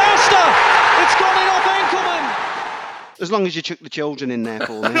a disaster! It's gone in off Enkelman! As long as you chuck the children in there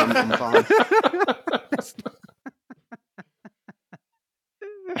for me, I'm fine.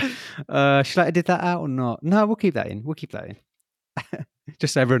 Should I edit that out or not? No, we'll keep that in.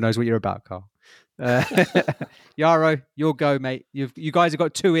 Just so everyone knows what you're about, Carl. Yaro, you'll go, mate. You guys have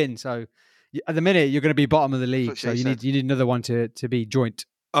got 2 in, so at the minute you're going to be bottom of the league. So you need another one to be joint.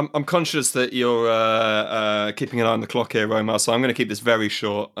 I'm conscious that you're keeping an eye on the clock here, Omar. So I'm going to keep this very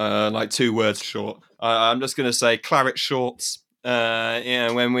short, like 2 words short. I'm just going to say claret shorts.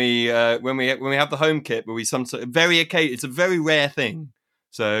 When we have the home kit, but we sometimes it's a very rare thing.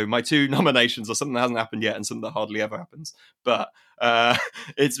 So my 2 nominations are something that hasn't happened yet and something that hardly ever happens. But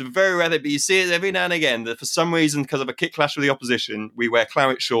it's very rare that, but you see it every now and again that for some reason, because of a kit clash with the opposition, we wear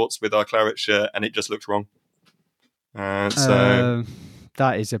claret shorts with our claret shirt and it just looks wrong. So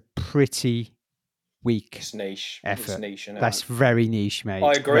that is a pretty weak It's niche. effort. It's niche, isn't it? That's very niche, mate.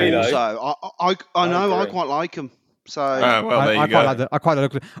 I agree, though. So I know I agree. quite like them. So well, there you I go. quite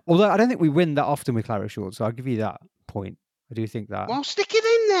like the although I don't think we win that often with claret shorts, so I'll give you that point. I do think that. well, stick it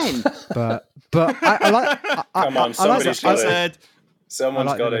in then. But I like. Come on, I like somebody's that. got it. Someone's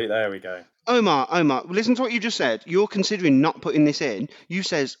like got the- it. There we go. Omar, listen to what you just said. You're considering not putting this in. You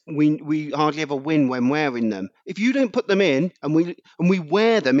says we hardly ever win when wearing them. If you don't put them in and we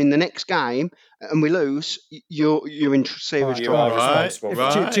wear them in the next game and we lose, you're in serious You trouble. are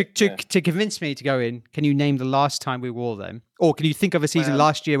responsible. To convince me to go in, can you name the last time we wore them? Or can you think of a season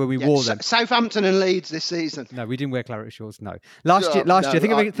last year where we wore them? Southampton and Leeds this season. No, we didn't wear claret shorts. No, last year.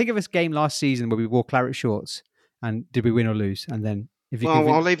 Think of a game last season where we wore claret shorts, and did we win or lose? And then if you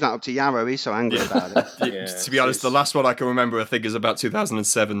I'll leave that up to Yarrow. He's so angry about it. Yeah, to be honest, the last one I can remember, I think, is about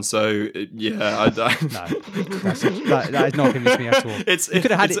 2007. So yeah, that is not convinced me at all. You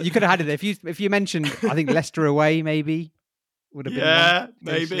could have had it. You could have had it if you mentioned. I think Leicester away maybe would have been. Yeah, one,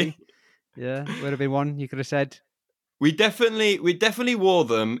 maybe. Yeah, would have been one. You could have said. We definitely wore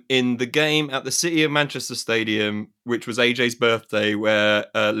them in the game at the City of Manchester Stadium, which was AJ's birthday, where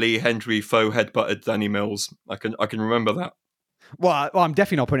Lee Hendry faux headbutted Danny Mills. I can remember that. Well, I'm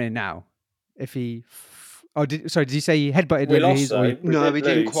definitely not putting it in now. If he, did you say he headbutted? We lost. No, we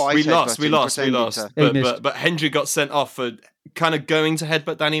didn't quite. We lost. But Hendry got sent off for kind of going to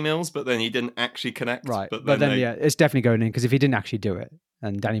headbutt Danny Mills, but then he didn't actually connect. Right, but then it's definitely going in because if he didn't actually do it,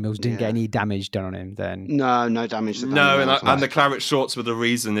 and Danny Mills didn't get any damage done on him, then no damage. To and the claret shorts were the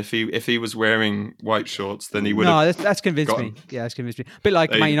reason. If he was wearing white shorts, then he would. No, that's convinced me. Yeah, that's convinced me. A bit like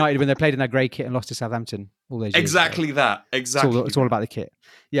Man United when they played in that grey kit and lost to Southampton all those years ago. Exactly. It's all about the kit.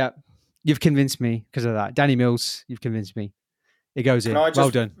 Yeah, you've convinced me because of that. Danny Mills, you've convinced me. It goes in. Can I just well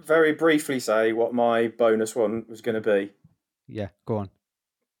done. very briefly say what my bonus one was going to be? Yeah, go on.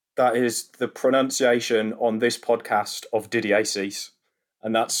 That is the pronunciation on this podcast of Didier Cease.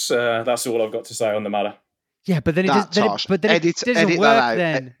 And that's all I've got to say on the matter. Yeah, but then it doesn't work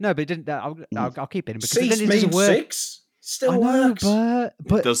then. No, but it didn't. I'll keep it in because then it doesn't work. Six still works. But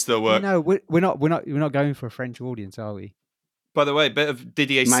it does still work. No, we're not going for a French audience, are we? By the way, a bit of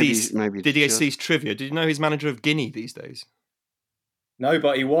Didier Cease trivia. Did you know he's manager of Guinea these days? No,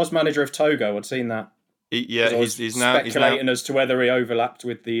 but he was manager of Togo. I'd seen that. He's now speculating as to whether he overlapped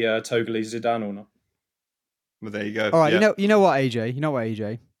with the Togolese Zidane or not. Well, there you go. All right, you know what,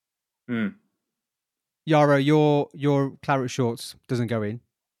 AJ? Yarrow, your claret shorts doesn't go in,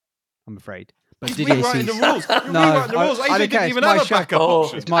 I'm afraid. But He's rewriting the rules. No, the rules. AJ didn't even have a backup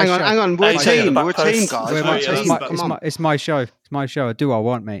option. It's my show. Hang on. We're a team. We're a team, guys. It's my show. It's my show. I do what I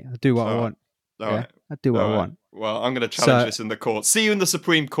want, mate. I do what I want. All right. I do what I want. Well, I'm going to challenge this in the court. See you in the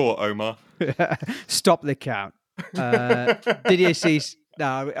Supreme Court, Omar. Stop the count. Didier Cease.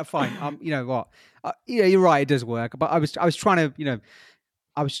 No, fine. You know what? You're right. It does work. But I was trying to,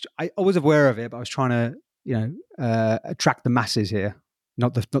 I was aware of it, but I was trying to, attract the masses here,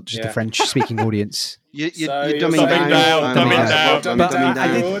 not just the French-speaking audience. You're dumbing down.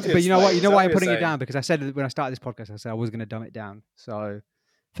 But you know what? You know why I'm putting it down? Because I said when I started this podcast, I said I was going to dumb it down. So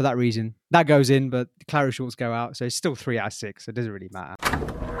for that reason, that goes in, but the claret shorts go out. So it's still 3 out of 6. So it doesn't really matter.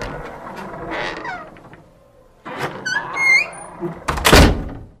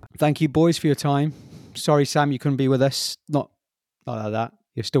 Thank you, boys, for your time. Sorry, Sam, you couldn't be with us. Not like that.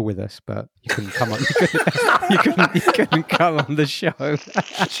 You're still with us, but you couldn't come on. You couldn't come on the show.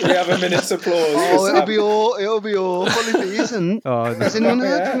 Should we have a minute's applause? Oh, it'll be all. Well, if it isn't, has anyone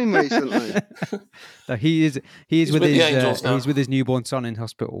heard from him recently? No, he's with his newborn son in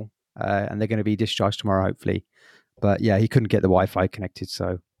hospital, and they're going to be discharged tomorrow, hopefully. But yeah, he couldn't get the Wi-Fi connected,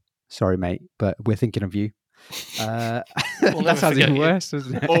 so sorry, mate. But we're thinking of you. That sounds even worse,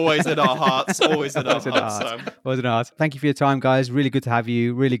 doesn't it? Always in our hearts. Always in our hearts. Thank you for your time, guys. Really good to have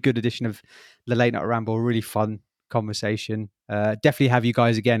you. Really good edition of the Late Night Ramble. Really fun conversation. Definitely have you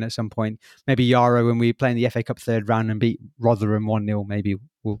guys again at some point. Maybe Yarrow when we play in the FA Cup third round and beat Rotherham 1-0. Maybe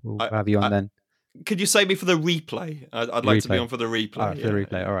we'll have you on then. Could you save me for the replay? I'd like to be on for the replay. For the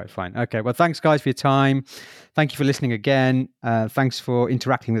replay. All right, fine. Okay, well, thanks, guys, for your time. Thank you for listening again. Thanks for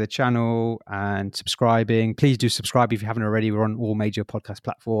interacting with the channel and subscribing. Please do subscribe if you haven't already. We're on all major podcast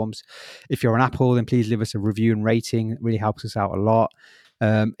platforms. If you're on Apple, then please leave us a review and rating. It really helps us out a lot.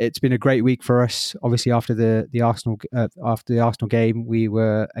 It's been a great week for us. Obviously, after the Arsenal game, we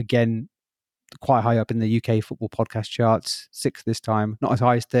were again quite high up in the UK football podcast charts, 6th this time, not as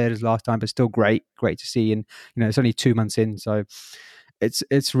high as 3rd as last time, but still great to see. And it's only 2 months in, so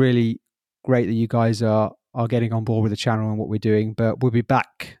it's really great that you guys are getting on board with the channel and what we're doing. But we'll be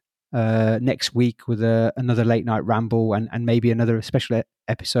back next week with another late night ramble and maybe another special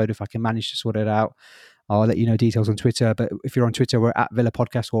episode if I can manage to sort it out. I'll let you know details on Twitter, but if you're on Twitter, we're at Villa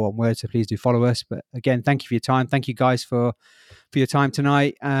Podcast or on Word, so please do follow us. But again, thank you for your time. Thank you guys for your time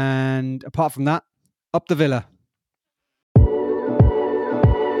tonight. And apart from that, up the Villa.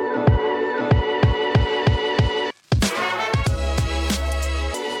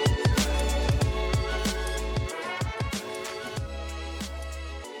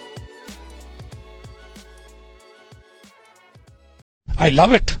 I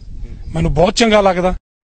love it. ਮੈਨੂੰ ਬਹੁਤ ਚੰਗਾ ਲੱਗਦਾ